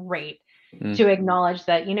lower rate to acknowledge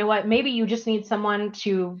that, you know what, maybe you just need someone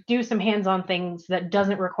to do some hands-on things that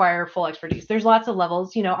doesn't require full expertise. There's lots of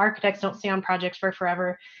levels. Architects don't stay on projects for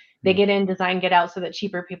forever. They get in, design, get out, so that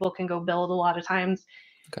cheaper people can go build a lot of times.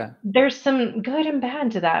 Okay. There's some good and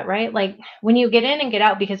bad to that, right? Like when you get in and get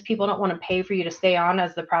out because people don't want to pay for you to stay on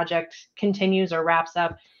as the project continues or wraps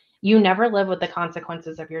up, you never live with the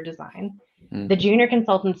consequences of your design. The junior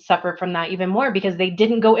consultants suffer from that even more because they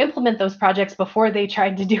didn't go implement those projects before they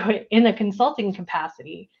tried to do it in a consulting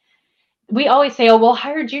capacity. We always say, oh, we'll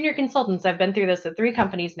hire junior consultants. I've been through this at 3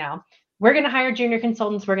 companies now. We're going to hire junior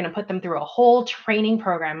consultants. We're going to put them through a whole training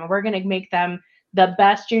program, and we're going to make them the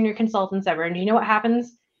best junior consultants ever. And do you know what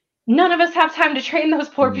happens? None of us have time to train those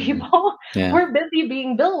poor people. Yeah. We're busy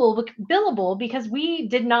being billable because we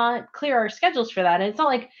did not clear our schedules for that. And it's not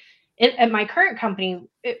like at my current company,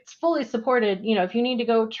 it's fully supported. If you need to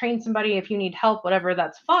go train somebody, if you need help, whatever,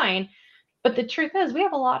 that's fine. But the truth is, we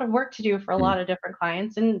have a lot of work to do for a lot of different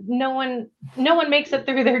clients, and no one makes it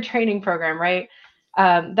through their training program, right?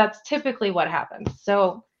 That's typically what happens.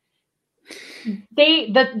 So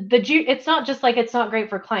it's not just like it's not great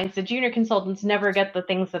for clients. The junior consultants never get the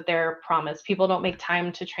things that they're promised. People don't make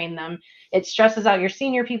time to train them. It stresses out your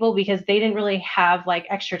senior people because they didn't really have like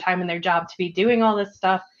extra time in their job to be doing all this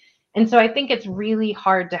stuff. And so I think it's really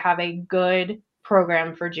hard to have a good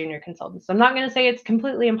program for junior consultants. I'm not going to say it's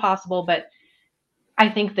completely impossible, but I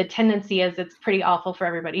think the tendency is it's pretty awful for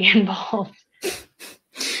everybody involved.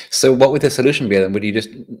 So what would the solution be then? Would you just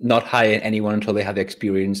not hire anyone until they have the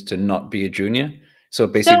experience to not be a junior? So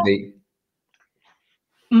basically,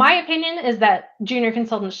 my opinion is that junior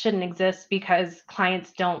consultants shouldn't exist because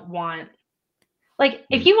clients don't want, like,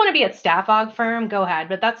 if you want to be a staff aug firm, go ahead,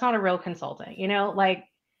 but that's not a real consultant, like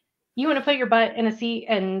you want to put your butt in a seat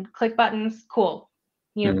and click buttons, cool.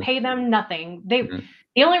 Pay them nothing.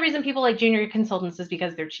 The only reason people like junior consultants is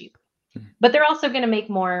because they're cheap. But they're also going to make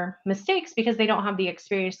more mistakes because they don't have the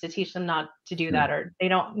experience to teach them not to do that, or they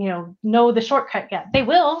don't, know the shortcut yet. They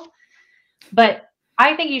will, but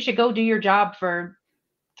I think you should go do your job for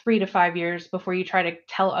 3 to 5 years before you try to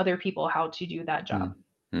tell other people how to do that job.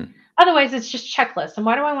 Otherwise, it's just checklists. And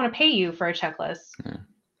why do I want to pay you for a checklist?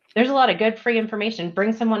 There's a lot of good free information.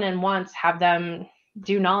 Bring someone in once, have them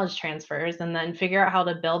do knowledge transfers, and then figure out how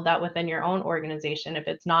to build that within your own organization. If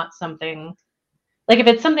it's not something if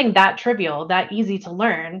it's something that trivial, that easy to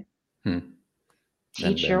lean,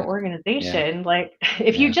 teach your organization.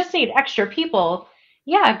 If you just need extra people,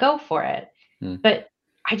 yeah, go for it. But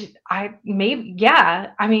I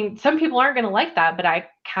mean, some people aren't going to like that, but I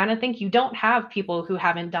kind of think you don't have people who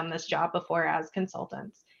haven't done this job before as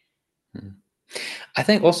consultants. I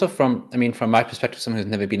think also from my perspective, someone who's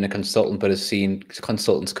never been a consultant but has seen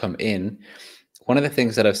consultants come in, one of the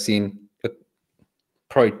things that I've seen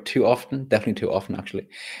probably definitely too often actually,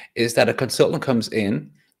 is that a consultant comes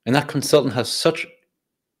in and that consultant has such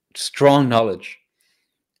strong knowledge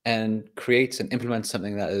and creates and implements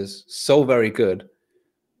something that is so very good.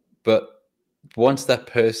 But once that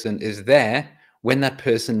person is there, when that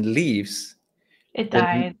person leaves, it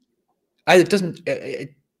dies. It doesn't.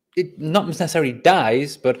 It not necessarily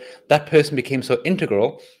dies, but that person became so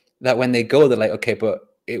integral that when they go, they're like, okay, but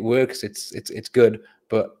it works. It's good.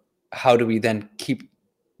 But how do we then keep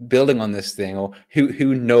building on this thing? Or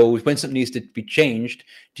who knows when something needs to be changed?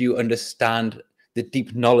 Do you understand the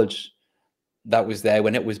deep knowledge that was there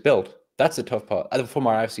when it was built? That's the tough part, from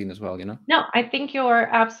what I've seen as well. No, I think you're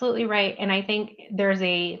absolutely right, and I think there's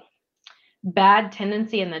a bad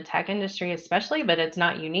tendency in the tech industry, especially, but it's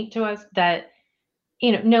not unique to us, that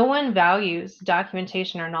no one values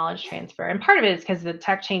documentation or knowledge transfer. And part of it is because the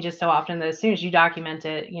tech changes so often that as soon as you document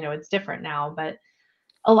it, it's different now. But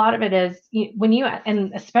a lot of it is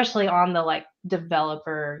and especially on the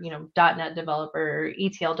developer, .NET developer,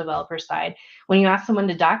 ETL developer side, when you ask someone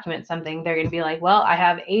to document something, they're going to be like, well, I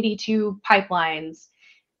have 82 pipelines.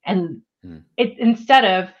 And it, instead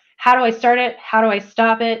of how do I start it? How do I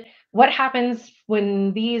stop it? What happens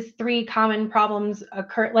when these 3 common problems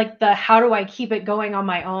occur? How do I keep it going on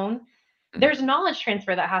my own? There's knowledge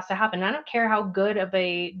transfer that has to happen. I don't care how good of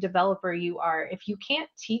a developer you are. If you can't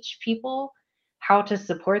teach people how to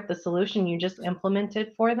support the solution you just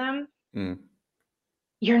implemented for them,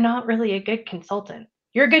 you're not really a good consultant.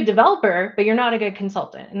 You're a good developer, but you're not a good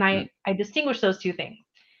consultant. And I distinguish those two things.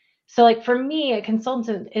 So for me, a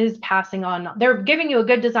consultant is passing on, they're giving you a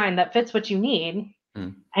good design that fits what you need.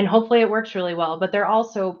 And hopefully it works really well, but they're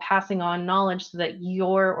also passing on knowledge so that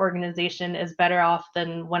your organization is better off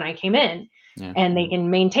than when I came in, and they can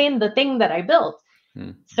maintain the thing that I built.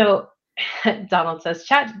 So Donald says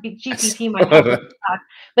chat GPT might help us talk,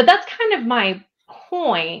 but that's kind of my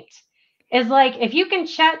point, is if you can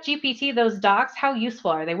chat GPT those docs, how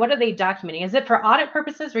useful are they? What are they documenting? Is it for audit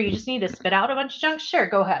purposes where you just need to spit out a bunch of junk? Sure,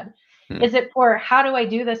 go ahead. Is it for how do I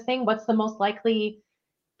do this thing? What's the most likely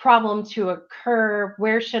problem to occur?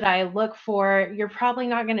 Where should I look for? You're probably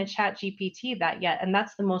not going to chat GPT that yet. And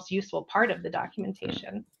that's the most useful part of the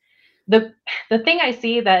documentation. The thing I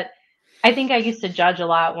see that I think I used to judge a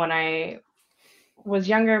lot when I was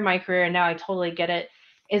younger in my career, and now I totally get it,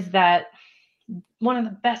 is that one of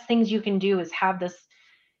the best things you can do is have this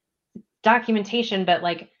documentation, but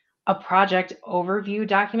a project overview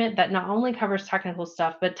document that not only covers technical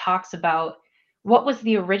stuff, but talks about what was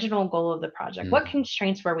the original goal of the project? What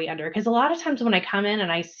constraints were we under? Because a lot of times when I come in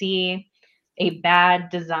and I see a bad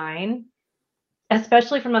design,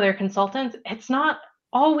 especially from other consultants, it's not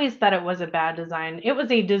always that it was a bad design. It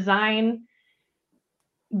was a design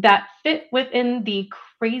that fit within the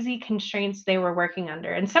crazy constraints they were working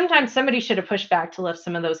under. And sometimes somebody should have pushed back to lift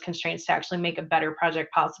some of those constraints to actually make a better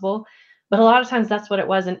project possible. But a lot of times that's what it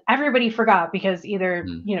was. And everybody forgot because either,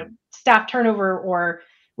 staff turnover or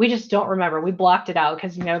we just don't remember. We blocked it out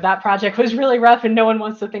because, that project was really rough and no one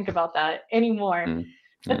wants to think about that anymore.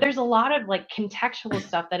 But there's a lot of like contextual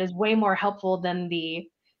stuff that is way more helpful than the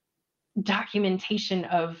documentation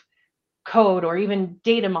of code or even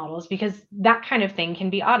data models, because that kind of thing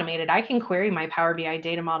can be automated. I can query my Power BI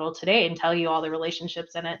data model today and tell you all the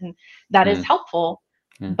relationships in it, and that is helpful,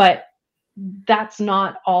 but that's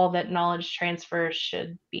not all that knowledge transfer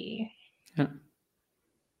should be. Yeah.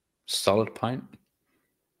 Solid point.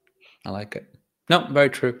 I like it. No,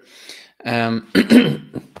 very true.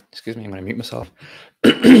 Excuse me, I'm going to mute myself.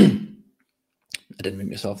 I didn't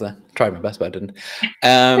mute myself there. Tried my best, but I didn't.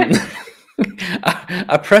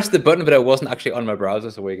 I pressed the button, but I wasn't actually on my browser,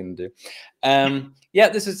 so what are you going to do? Yeah,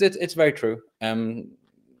 this is it. It's very true.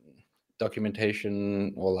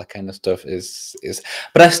 Documentation, all that kind of stuff is,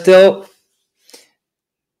 but I still,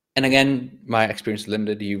 and again, my experience is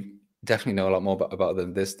limited. You definitely know a lot more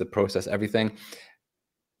about this, the process, everything.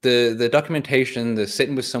 The documentation, the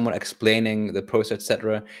sitting with someone explaining the process,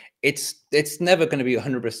 etc. It's never going to be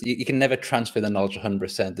 100%. You can never transfer the knowledge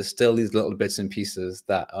 100%. There's still these little bits and pieces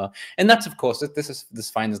that are, and that's, of course, this is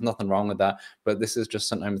fine. There's nothing wrong with that. But this is just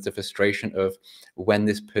sometimes the frustration of when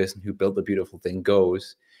this person who built the beautiful thing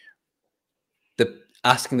goes.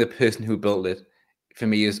 Asking the person who built it, for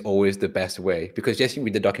me, is always the best way, because yes, you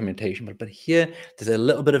read the documentation, but here there's a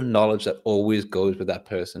little bit of knowledge that always goes with that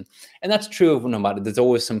person, and that's true of no matter. There's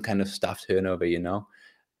always some kind of staff turnover,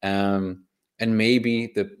 and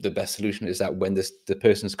maybe the best solution is that when the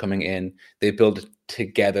person's coming in, they build it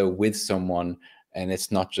together with someone, and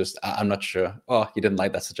it's not just. I'm not sure. Oh, you didn't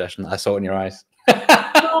like that suggestion. I saw it in your eyes.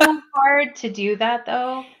 It's so hard to do that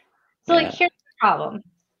though. So like, here's the problem.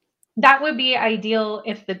 That would be ideal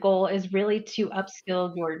if the goal is really to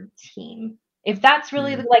upskill your team. If that's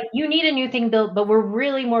really like, you need a new thing built, but we're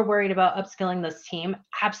really more worried about upskilling this team.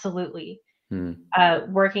 Absolutely.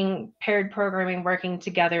 Working paired programming, working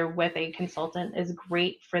together with a consultant is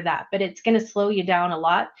great for that, but it's going to slow you down a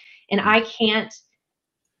lot. And I can't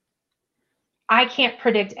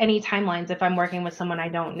predict any timelines if I'm working with someone I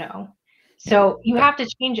don't know. So you have to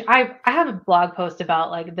change. I have a blog post about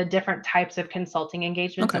like the different types of consulting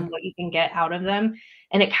engagements and what you can get out of them.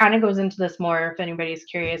 And it kind of goes into this more if anybody's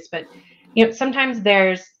curious, but sometimes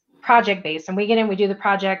there's project based and we get in, we do the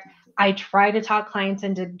project. I try to talk clients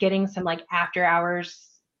into getting some like aftercare hours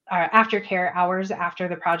after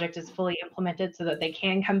the project is fully implemented so that they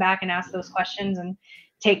can come back and ask those questions and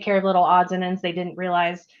take care of little odds and ends they didn't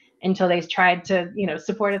realize until they tried to,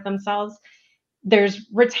 support it themselves. There's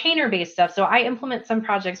retainer-based stuff. So I implement some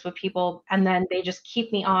projects with people and then they just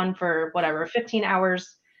keep me on for whatever, 15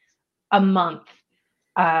 hours a month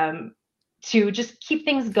to just keep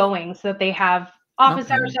things going so that they have office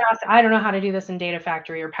hours to ask, I don't know how to do this in Data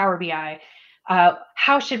Factory or Power BI.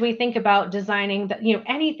 How should we think about designing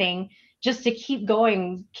anything just to keep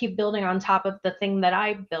going, keep building on top of the thing that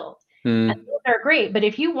I built. And those are great. But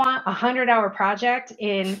if you want a 100-hour project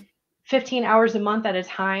in 15 hours a month at a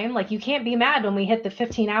time, like you can't be mad when we hit the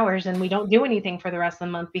 15 hours and we don't do anything for the rest of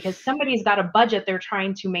the month because somebody's got a budget they're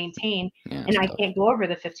trying to maintain and I can't go over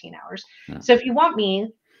the 15 hours. So if you want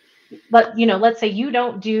me, let's say you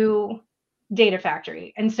don't do Data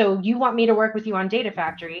Factory. And so you want me to work with you on Data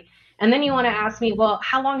Factory. And then you want to ask me, well,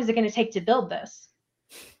 how long is it going to take to build this?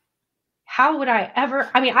 How would I ever,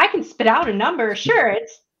 I can spit out a number. Sure,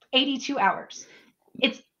 it's 82 hours.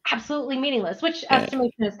 It's absolutely meaningless, which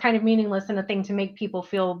estimation is kind of meaningless and a thing to make people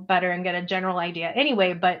feel better and get a general idea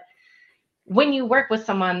anyway. But when you work with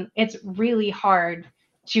someone, it's really hard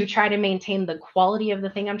to try to maintain the quality of the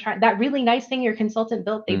thing I'm trying. That really nice thing your consultant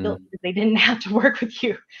built, they built because they didn't have to work with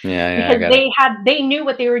you. Because they knew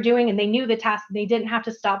what they were doing and they knew the task. They didn't have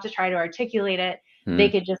to stop to try to articulate it. They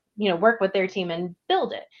could just, work with their team and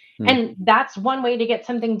build it. And that's one way to get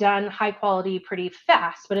something done high quality pretty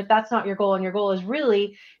fast. But if that's not your goal and your goal is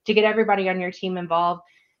really to get everybody on your team involved,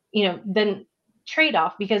 then trade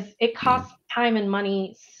off, because it costs time and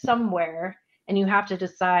money somewhere and you have to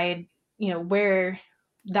decide, where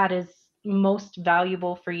that is most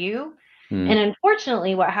valuable for you. And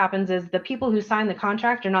unfortunately, what happens is the people who sign the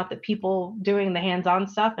contract are not the people doing the hands-on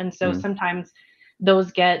stuff. And so sometimes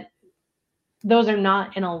those are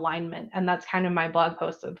not in alignment. And that's kind of my blog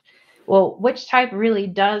post of, well, which type really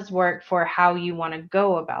does work for how you want to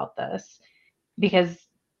go about this? Because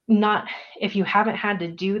if you haven't had to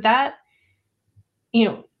do that,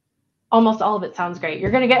 almost all of it sounds great.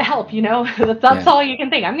 You're going to get help, that's all you can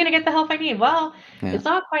think. I'm going to get the help I need. Well, it's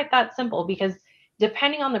not quite that simple, because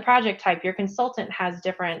depending on the project type, your consultant has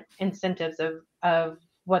different incentives of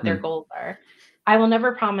what their goals are. I will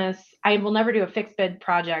never do a fixed bid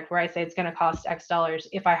project where I say it's going to cost X dollars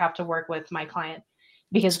if I have to work with my client,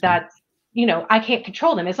 because that's, I can't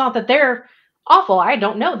control them. It's not that they're awful. I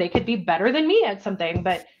don't know. They could be better than me at something,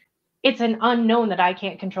 but it's an unknown that I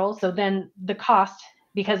can't control. So then the cost,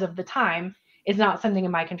 because of the time, is not something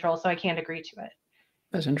in my control. So I can't agree to it.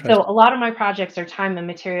 That's interesting. So a lot of my projects are time and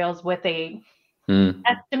materials with a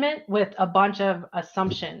estimate with a bunch of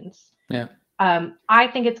assumptions. Yeah. I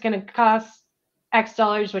think it's going to cost X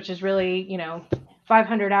dollars, which is really,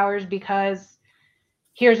 500 hours, because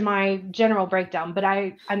here's my general breakdown. But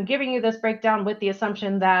I'm giving you this breakdown with the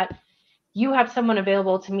assumption that you have someone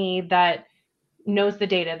available to me that knows the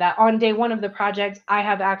data, that on day one of the project, I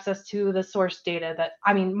have access to the source data. That,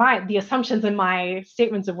 the assumptions in my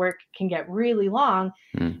statements of work can get really long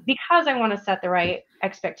because I want to set the right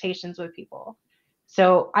expectations with people.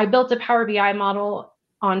 So I built a Power BI model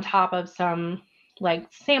on top of some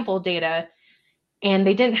sample data, and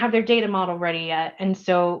they didn't have their data model ready yet. And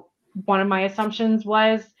so one of my assumptions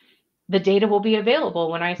was the data will be available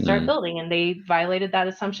when I start building, and they violated that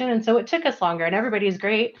assumption. And so it took us longer, and everybody's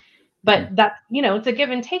great, but that, it's a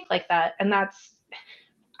give and take like that. And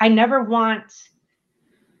I never want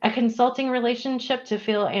a consulting relationship to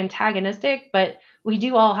feel antagonistic, but we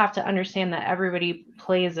do all have to understand that everybody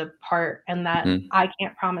plays a part, and that I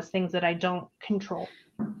can't promise things that I don't control.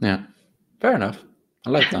 Yeah, fair enough. I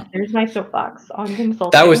like that. There's my soapbox on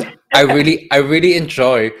consulting. That was, I really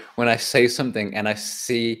enjoy when I say something and I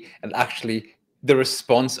see and actually the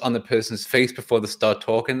response on the person's face before they start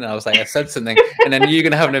talking. And I was like, I said something, and then you're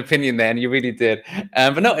going to have an opinion there, and you really did.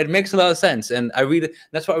 But no, it makes a lot of sense. And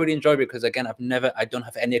that's what I really enjoy, because again, I don't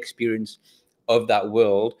have any experience of that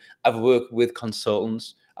world. I've worked with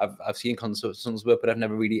consultants. I've seen consultants work, but I've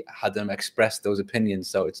never really had them express those opinions.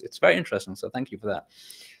 So it's very interesting. So thank you for that.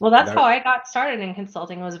 Well, that's how I got started in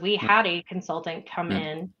consulting. Was we had a consultant come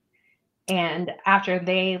in, and after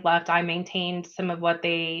they left, I maintained some of what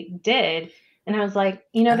they did. And I was like,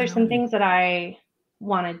 there's some things that I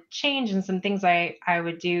want to change, and some things I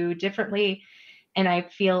would do differently. And I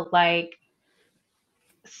feel like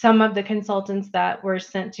some of the consultants that were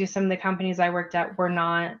sent to some of the companies I worked at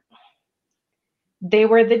they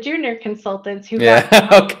were the junior consultants who got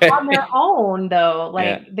on their own, though.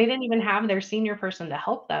 They didn't even have their senior person to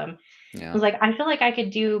help them. I was like, I feel like I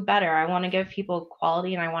could do better. I want to give people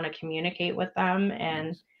quality, and I want to communicate with them.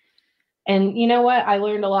 And you know what? I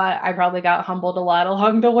learned a lot. I probably got humbled a lot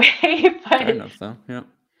along the way, but fair enough, though. Yeah.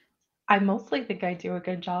 I mostly think I do a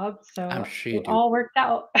good job. So I'm sure you do. All worked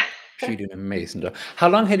out. I'm sure you do an amazing job. How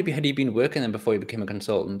long had you been working then before you became a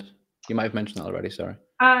consultant? You might have mentioned that already. Sorry.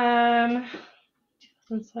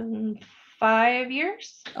 5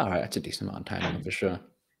 years. All right, that's a decent amount of time, for sure.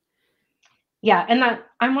 Yeah, and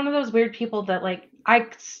I'm one of those weird people that I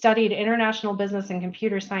studied international business and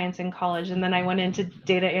computer science in college, and then I went into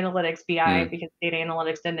data analytics, BI, because data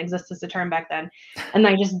analytics didn't exist as a term back then, and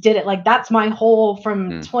I just did it. That's my whole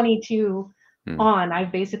from 22 on.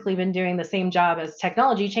 I've basically been doing the same job as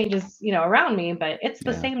technology changes, around me, but it's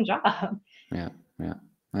the same job. Yeah.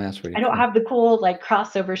 That's really I don't have the cool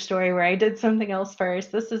crossover story where I did something else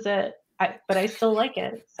first. This is it, but I still like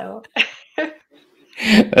it. So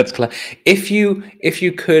that's clear. If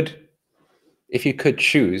you could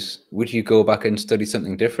choose, would you go back and study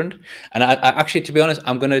something different? And I actually, to be honest,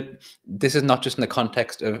 this is not just in the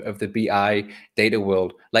context of the BI data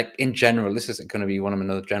world. In general, this is going to be one of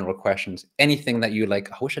my general questions. Anything that you I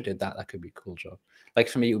wish I did that. That could be a cool job.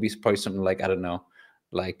 For me, it would be probably something I don't know,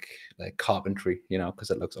 like carpentry, because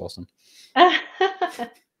it looks awesome.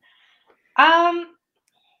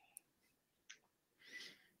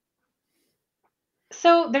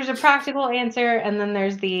 So there's a practical answer, and then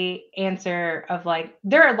there's the answer of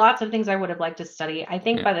there are lots of things I would have liked to study. I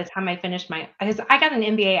think by the time I finished because I got an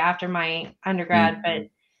MBA after my undergrad, but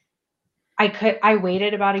I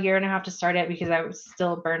waited about 1.5 years to start it because I was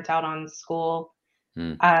still burnt out on school.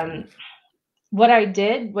 What I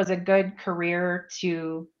did was a good career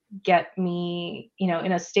to get me,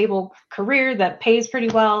 in a stable career that pays pretty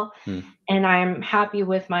well. And I'm happy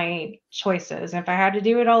with my choices. And if I had to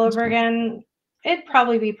do it all over again, it'd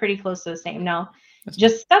probably be pretty close to the same. Now,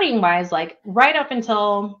 just studying wise, right up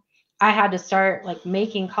until I had to start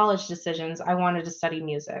making college decisions, I wanted to study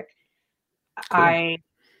music. Cool.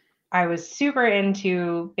 I was super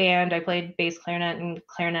into band. I played bass clarinet and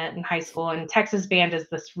clarinet in high school, and Texas band is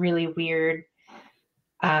this really weird,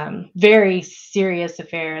 very serious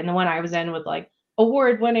affair. And the one I was in would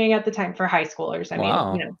award-winning at the time for high schoolers. I mean,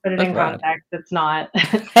 Wow, put it that's in rad. context, it's not.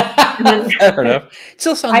 And then Fair enough. It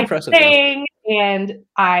still sounds I impressive though. sang, and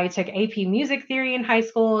I took AP music theory in high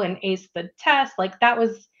school and aced the test. Like, that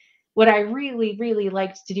was what I really, really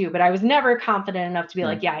liked to do, but I was never confident enough to be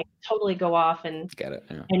like, "Yeah, I can totally go off Get it?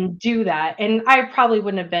 Yeah. and do that." And I probably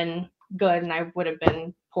wouldn't have been good, and I would have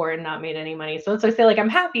been poor and not made any money. So I say, like, I'm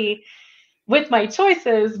happy with my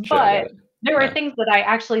choices, Sure, I get but it. there were Yeah. things that I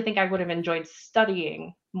actually think I would have enjoyed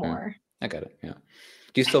studying Mm, more. I get it. Yeah.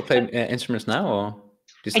 Do you still play instruments now, or do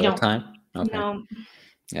you I still have don't time? Okay. know.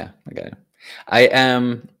 Yeah, I get it. I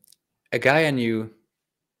am a guy I knew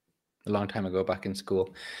a long time ago back in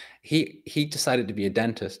school. He decided to be a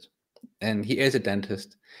dentist, and he is a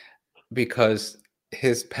dentist because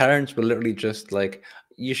his parents were literally just like,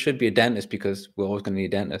 "You should be a dentist because we're always going to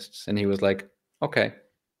need dentists." And he was like, "Okay."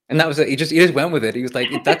 And that was it. He just went with it. He was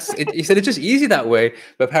like, "That's it." He said, "It's just easy that way."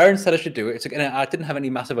 My parents said I should do it. It's like, and I didn't have any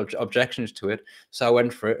massive objections to it, so I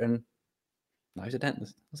went for it, and now he's a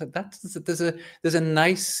dentist. I was like, "That's there's a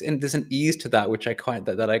nice and there's an ease to that which I quite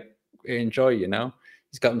that I enjoy."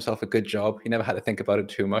 He's got himself a good job. He never had to think about it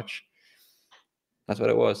too much. That's what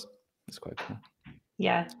it was. It's quite cool.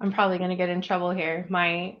 Yeah, I'm probably gonna get in trouble here.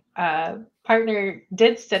 My partner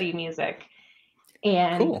did study music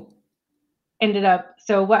and Cool. ended up.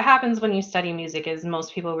 So what happens when you study music is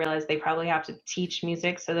most people realize they probably have to teach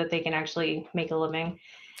music so that they can actually make a living.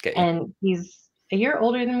 Get you. And he's a year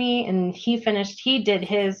older than me, and he did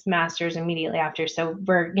his master's immediately after. So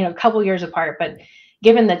we're, a couple years apart, but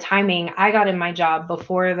given the timing, I got in my job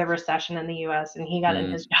before the recession in the US, and he got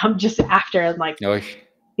in his job just after. And like Oh,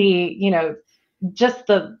 the, just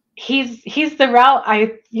the he's the route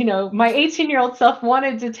my 18-year-old self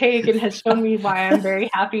wanted to take, and has shown me why I'm very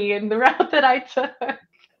happy in the route that I took.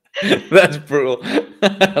 that's brutal.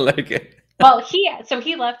 I like it. Well,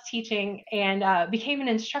 he left teaching and became an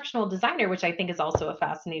instructional designer, which I think is also a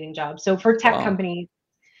fascinating job. So for tech Wow. companies,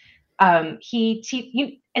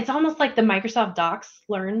 it's almost like the Microsoft Docs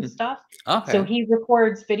Learn stuff. So Okay. he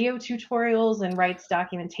records video tutorials and writes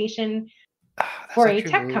documentation That's for a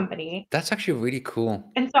actually tech company. that's actually really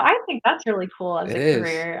cool. And so I think that's really cool as It a is.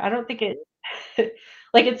 career. I don't think it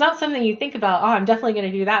like, it's not something you think about, "Oh, I'm definitely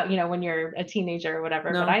gonna do that," when you're a teenager or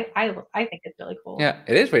whatever, but No. I think it's really cool. Yeah,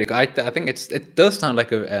 it is really good. I think it does sound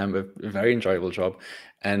like a very enjoyable job,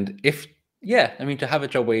 and if yeah, I mean to have a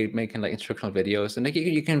job where you're making like instructional videos and like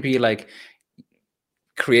you can be like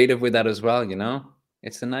creative with that as well.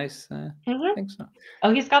 It's a nice. I Mhm. think so.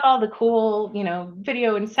 Oh, he's got all the cool,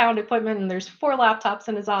 video and sound equipment, and there's 4 laptops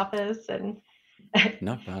in his office, and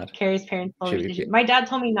Not bad. carries parents full Should vacation. My dad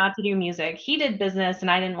told me not to do music. He did business, and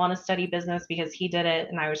I didn't wanna study business because he did it,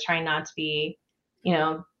 and I was trying not to be, you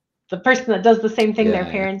know, the person that does the same thing their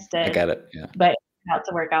Yeah, parents I did, get it. Yeah, but it turned out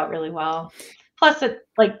to work out really well. Plus,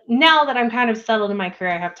 now that I'm kind of settled in my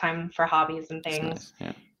career, I have time for hobbies and it's things. nice.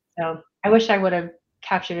 Yeah. So, I wish I would've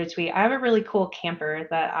captured a tweet. I have a really cool camper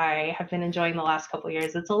that I have been enjoying the last couple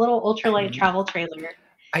years. It's a little ultralight travel trailer,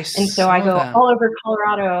 I and so I saw go that. all over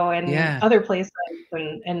Colorado and Yeah. other places,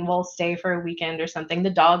 and we'll stay for a weekend or something. The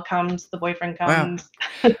dog comes, the boyfriend Wow. comes.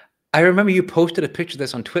 I remember you posted a picture of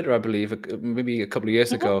this on Twitter, I believe, maybe a couple of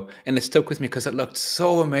years Mhm. ago, and it stuck with me because it looked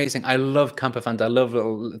so amazing. I love camper fans. I love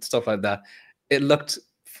little stuff like that. It looked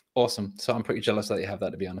awesome. So I'm pretty jealous that you have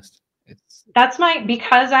that, to be honest. It's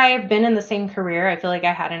Because I've been in the same career, I feel like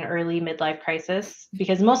I had an early midlife crisis,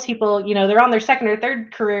 because most people, they're on their second or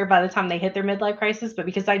third career by the time they hit their midlife crisis, but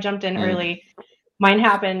because I jumped in mm, early, mine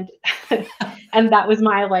happened. And that was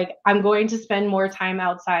my, like, I'm going to spend more time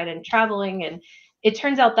outside and traveling. And it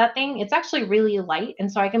turns out that thing, it's actually really light,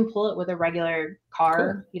 and so I can pull it with a regular cool.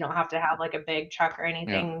 car. You don't have to have like a big truck or Yeah.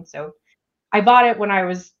 anything. So I bought it when I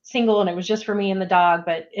was single, and it was just for me and the dog,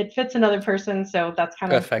 but it fits another person. So that's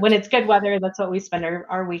kind of when Perfect. it's good weather, that's what we spend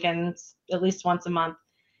our weekends, at least once a month,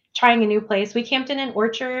 trying a new place. We camped in an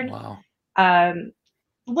orchard, Wow. um,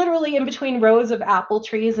 literally in between rows of apple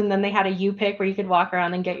trees, and then they had a U-pick where you could walk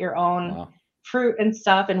around and get your own Wow. fruit and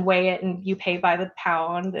stuff and weigh it, and you pay by the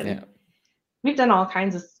pound. And Yeah. we've done all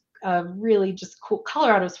kinds of really just cool.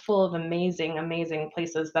 Colorado's full of amazing, amazing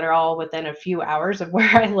places that are all within a few hours of where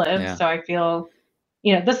I live. Yeah. So I feel,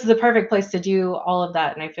 this is a perfect place to do all of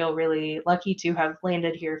that. And I feel really lucky to have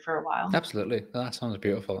landed here for a while. Absolutely. That sounds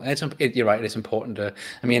beautiful. And you're right. It's important to,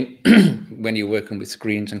 I mean, when you're working with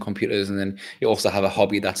screens and computers, and then you also have a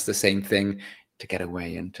hobby that's the same thing, to get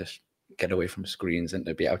away and to get away from screens and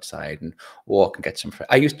to be outside and walk and get some fresh.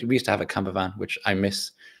 We used to have a camper van, which I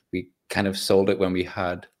miss. We kind of sold it when we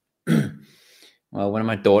had, well, when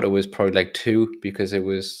my daughter was probably like 2, because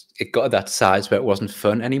it got that size where it wasn't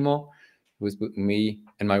fun anymore. It was with me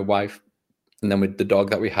and my wife and then with the dog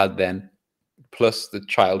that we had then, plus the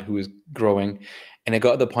child who was growing, and it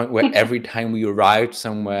got to the point where every time we arrived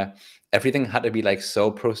somewhere, everything had to be like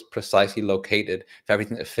so precisely located for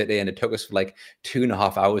everything to fit in. It took us like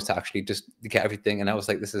 2.5 hours to actually just get everything, and I was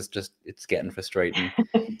like, this is just, it's getting frustrating.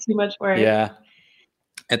 Too much work. Yeah.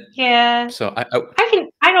 Yeah. So I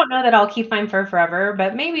don't know that I'll keep mine for forever,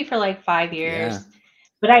 but maybe for like 5 years. Yeah.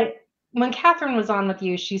 But when Catherine was on with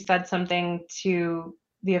you, she said something to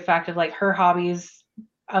the effect of like her hobbies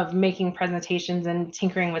of making presentations and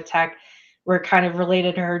tinkering with tech were kind of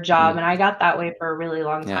related to her job. And I got that way for a really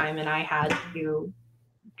long time. And I had to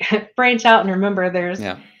branch out and remember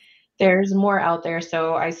there's more out there.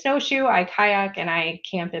 So I snowshoe, I kayak, and I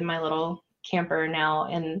camp in my little camper now.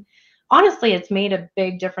 And honestly, it's made a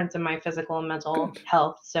big difference in my physical and mental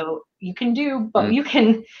health. So you can you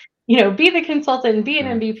can, be the consultant and be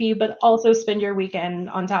an MVP, but also spend your weekend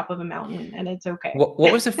on top of a mountain, and it's okay. What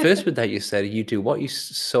was the first word that you said? You do what? You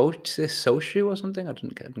snowshoe or something? I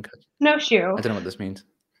didn't catch. Snowshoe. I don't know what this means.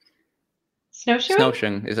 Snowshoeing?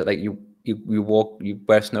 Snowshoeing. Is it like you walk, you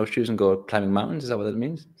wear snowshoes and go climbing mountains? Is that what it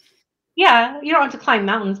means? Yeah, you don't have to climb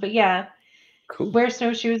mountains, but yeah. Cool. Wear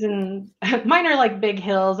snowshoes, and mine are like big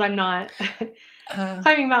hills. I'm not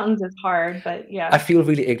climbing mountains is hard, but yeah. I feel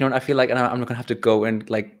really ignorant. I feel like I'm not gonna have to go and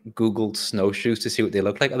like Google snowshoes to see what they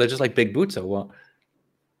look like. Are they just like big boots or what?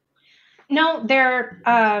 No, they're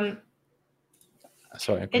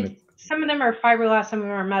sorry. Some of them are fiberglass, some of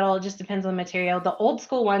them are metal. It just depends on the material. The old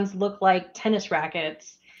school ones look like tennis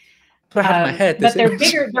rackets. But I have my head. But they're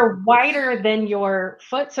bigger, they're wider than your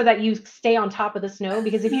foot so that you stay on top of the snow,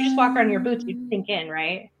 because if you just walk around in your boots, you sink in,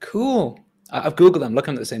 right? Cool. I've Googled them,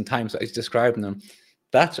 looking at the same time, so he's describing them.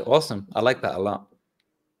 That's awesome. I like that a lot.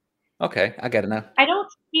 Okay, I get it now. I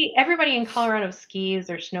don't see everybody in Colorado skis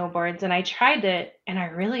or snowboards, and I tried it and I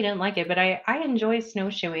really didn't like it, but I enjoy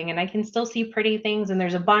snowshoeing, and I can still see pretty things, and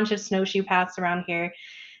there's a bunch of snowshoe paths around here.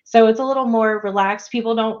 So it's a little more relaxed.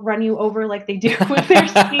 People don't run you over like they do when they're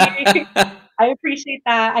skiing. I appreciate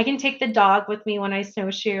that. I can take the dog with me when I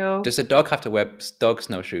snowshoe. Does the dog have to wear dog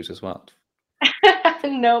snowshoes as well?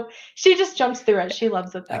 Nope. She just jumps through it. She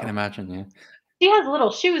loves it though. I can imagine, yeah. She has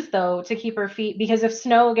little shoes though to keep her feet, because if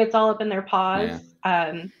snow gets all up in their paws,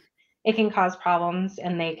 it can cause problems,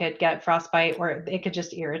 and they could get frostbite, or it could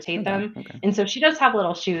just irritate them. And so she does have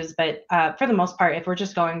little shoes, but for the most part, if we're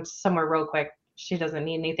just going somewhere real quick, she doesn't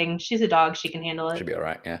need anything. She's a dog; she can handle it. Should be all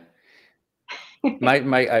right, yeah.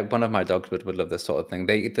 One of my dogs would love this sort of thing.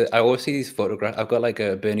 I always see these photographs. I've got like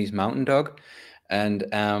a Bernese Mountain Dog, and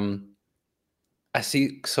I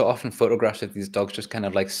see so often photographs of these dogs just kind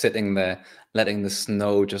of like sitting there, letting the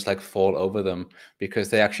snow just like fall over them, because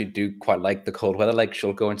they actually do quite like the cold weather. Like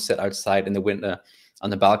she'll go and sit outside in the winter on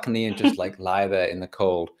the balcony and just like lie there in the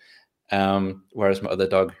cold. Whereas my other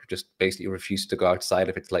dog just basically refuses to go outside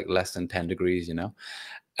if it's like less than 10 degrees,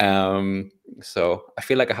 So I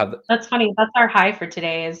feel like I have. That's funny. That's our high for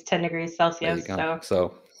today is 10 degrees Celsius.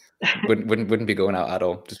 So wouldn't be going out at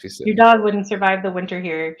all. Just be sitting. Your dog wouldn't survive the winter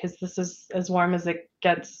here, because this is as warm as it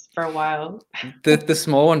gets for a while. The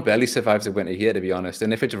small one barely survives the winter here, to be honest.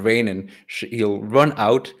 And if it's raining, he'll run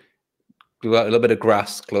out, do a little bit of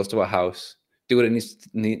grass close to our house, do what it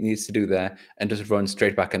needs to do there, and just run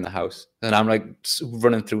straight back in the house. And I'm like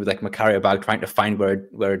running through with like my carrier bag, trying to find where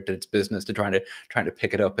it did its business, trying to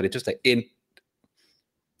pick it up, but it's just like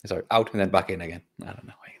out and then back in again. I don't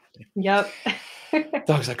know. Yep.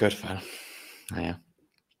 Dogs are good fun. Yeah.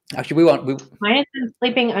 Actually, mine has been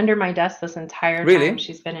sleeping under my desk this entire time.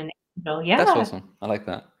 She's been an angel. Yeah. That's awesome. I like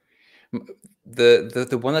that.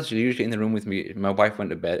 The one that's usually in the room with me, my wife went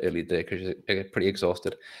to bed early today because she's pretty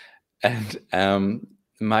exhausted. And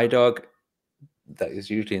my dog that is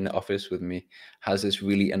usually in the office with me has this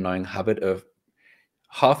really annoying habit of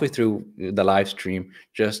halfway through the live stream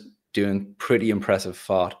just doing pretty impressive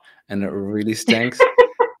fart, and it really stinks.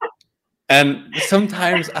 And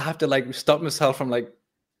sometimes I have to like stop myself from like,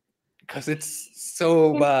 because it's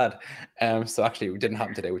so bad. So actually it didn't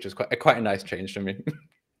happen today, which was quite a nice change for me.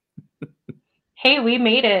 Hey, we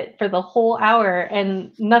made it for the whole hour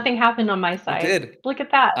and nothing happened on my side. It did. Look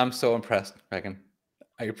at that. I'm so impressed, Megan.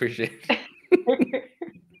 I appreciate it.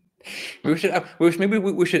 Maybe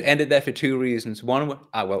we should end it there for two reasons. One,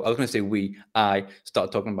 I was going to say I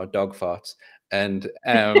start talking about dog farts, and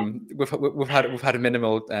we've had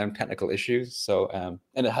minimal technical issues. So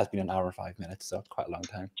and it has been an hour and 5 minutes, so quite a long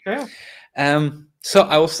time. True. So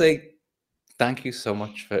I will say thank you so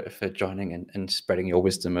much for joining and spreading your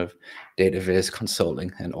wisdom of data viz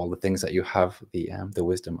consulting and all the things that you have the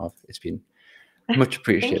wisdom of. It's been much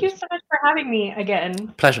appreciated. Thank you so much for having me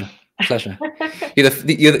again. Pleasure. Pleasure.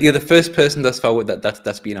 You're the first person thus far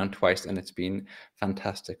that's been on twice, and it's been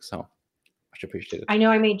fantastic. So much appreciated. I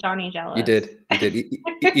know I made Johnny jealous. You did. You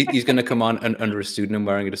did. He's going to come on under a pseudonym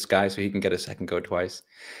wearing a disguise so he can get a second go twice.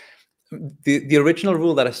 The original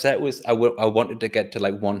rule that I set was I wanted to get to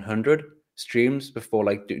like 100 streams before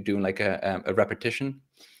like doing like a repetition.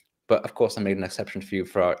 But of course, I made an exception for you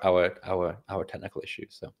for our technical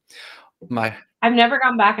issues. So I've never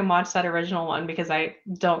gone back and watched that original one because I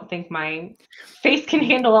don't think my face can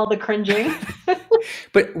handle all the cringing.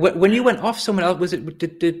 But when you went off, someone else, was it?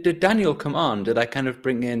 Did Daniel come on? Did I kind of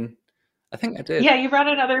bring in? I think I did. Yeah, you brought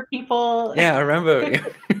in other people. Yeah, I remember.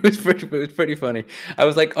 It was pretty funny. I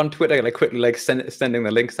was like on Twitter, like quickly like sending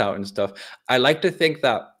the links out and stuff. I like to think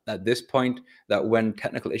that at this point, that when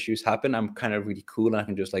technical issues happen, I'm kind of really cool and I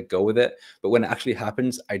can just like go with it. But when it actually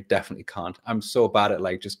happens, I definitely can't. I'm so bad at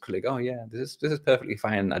like just like, oh yeah, this is perfectly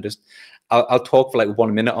fine. I'll talk for like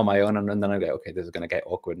 1 minute on my own, and then I go, okay, this is gonna get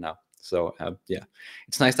awkward now. So yeah,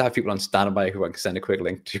 it's nice to have people on standby who I can send a quick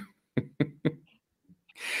link to.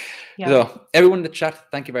 Yeah. So everyone in the chat,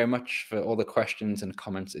 thank you very much for all the questions and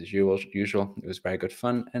comments as usual. It was very good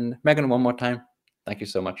fun. And Meagan, one more time, thank you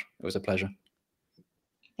so much. It was a pleasure.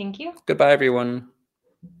 Thank you. Goodbye, everyone.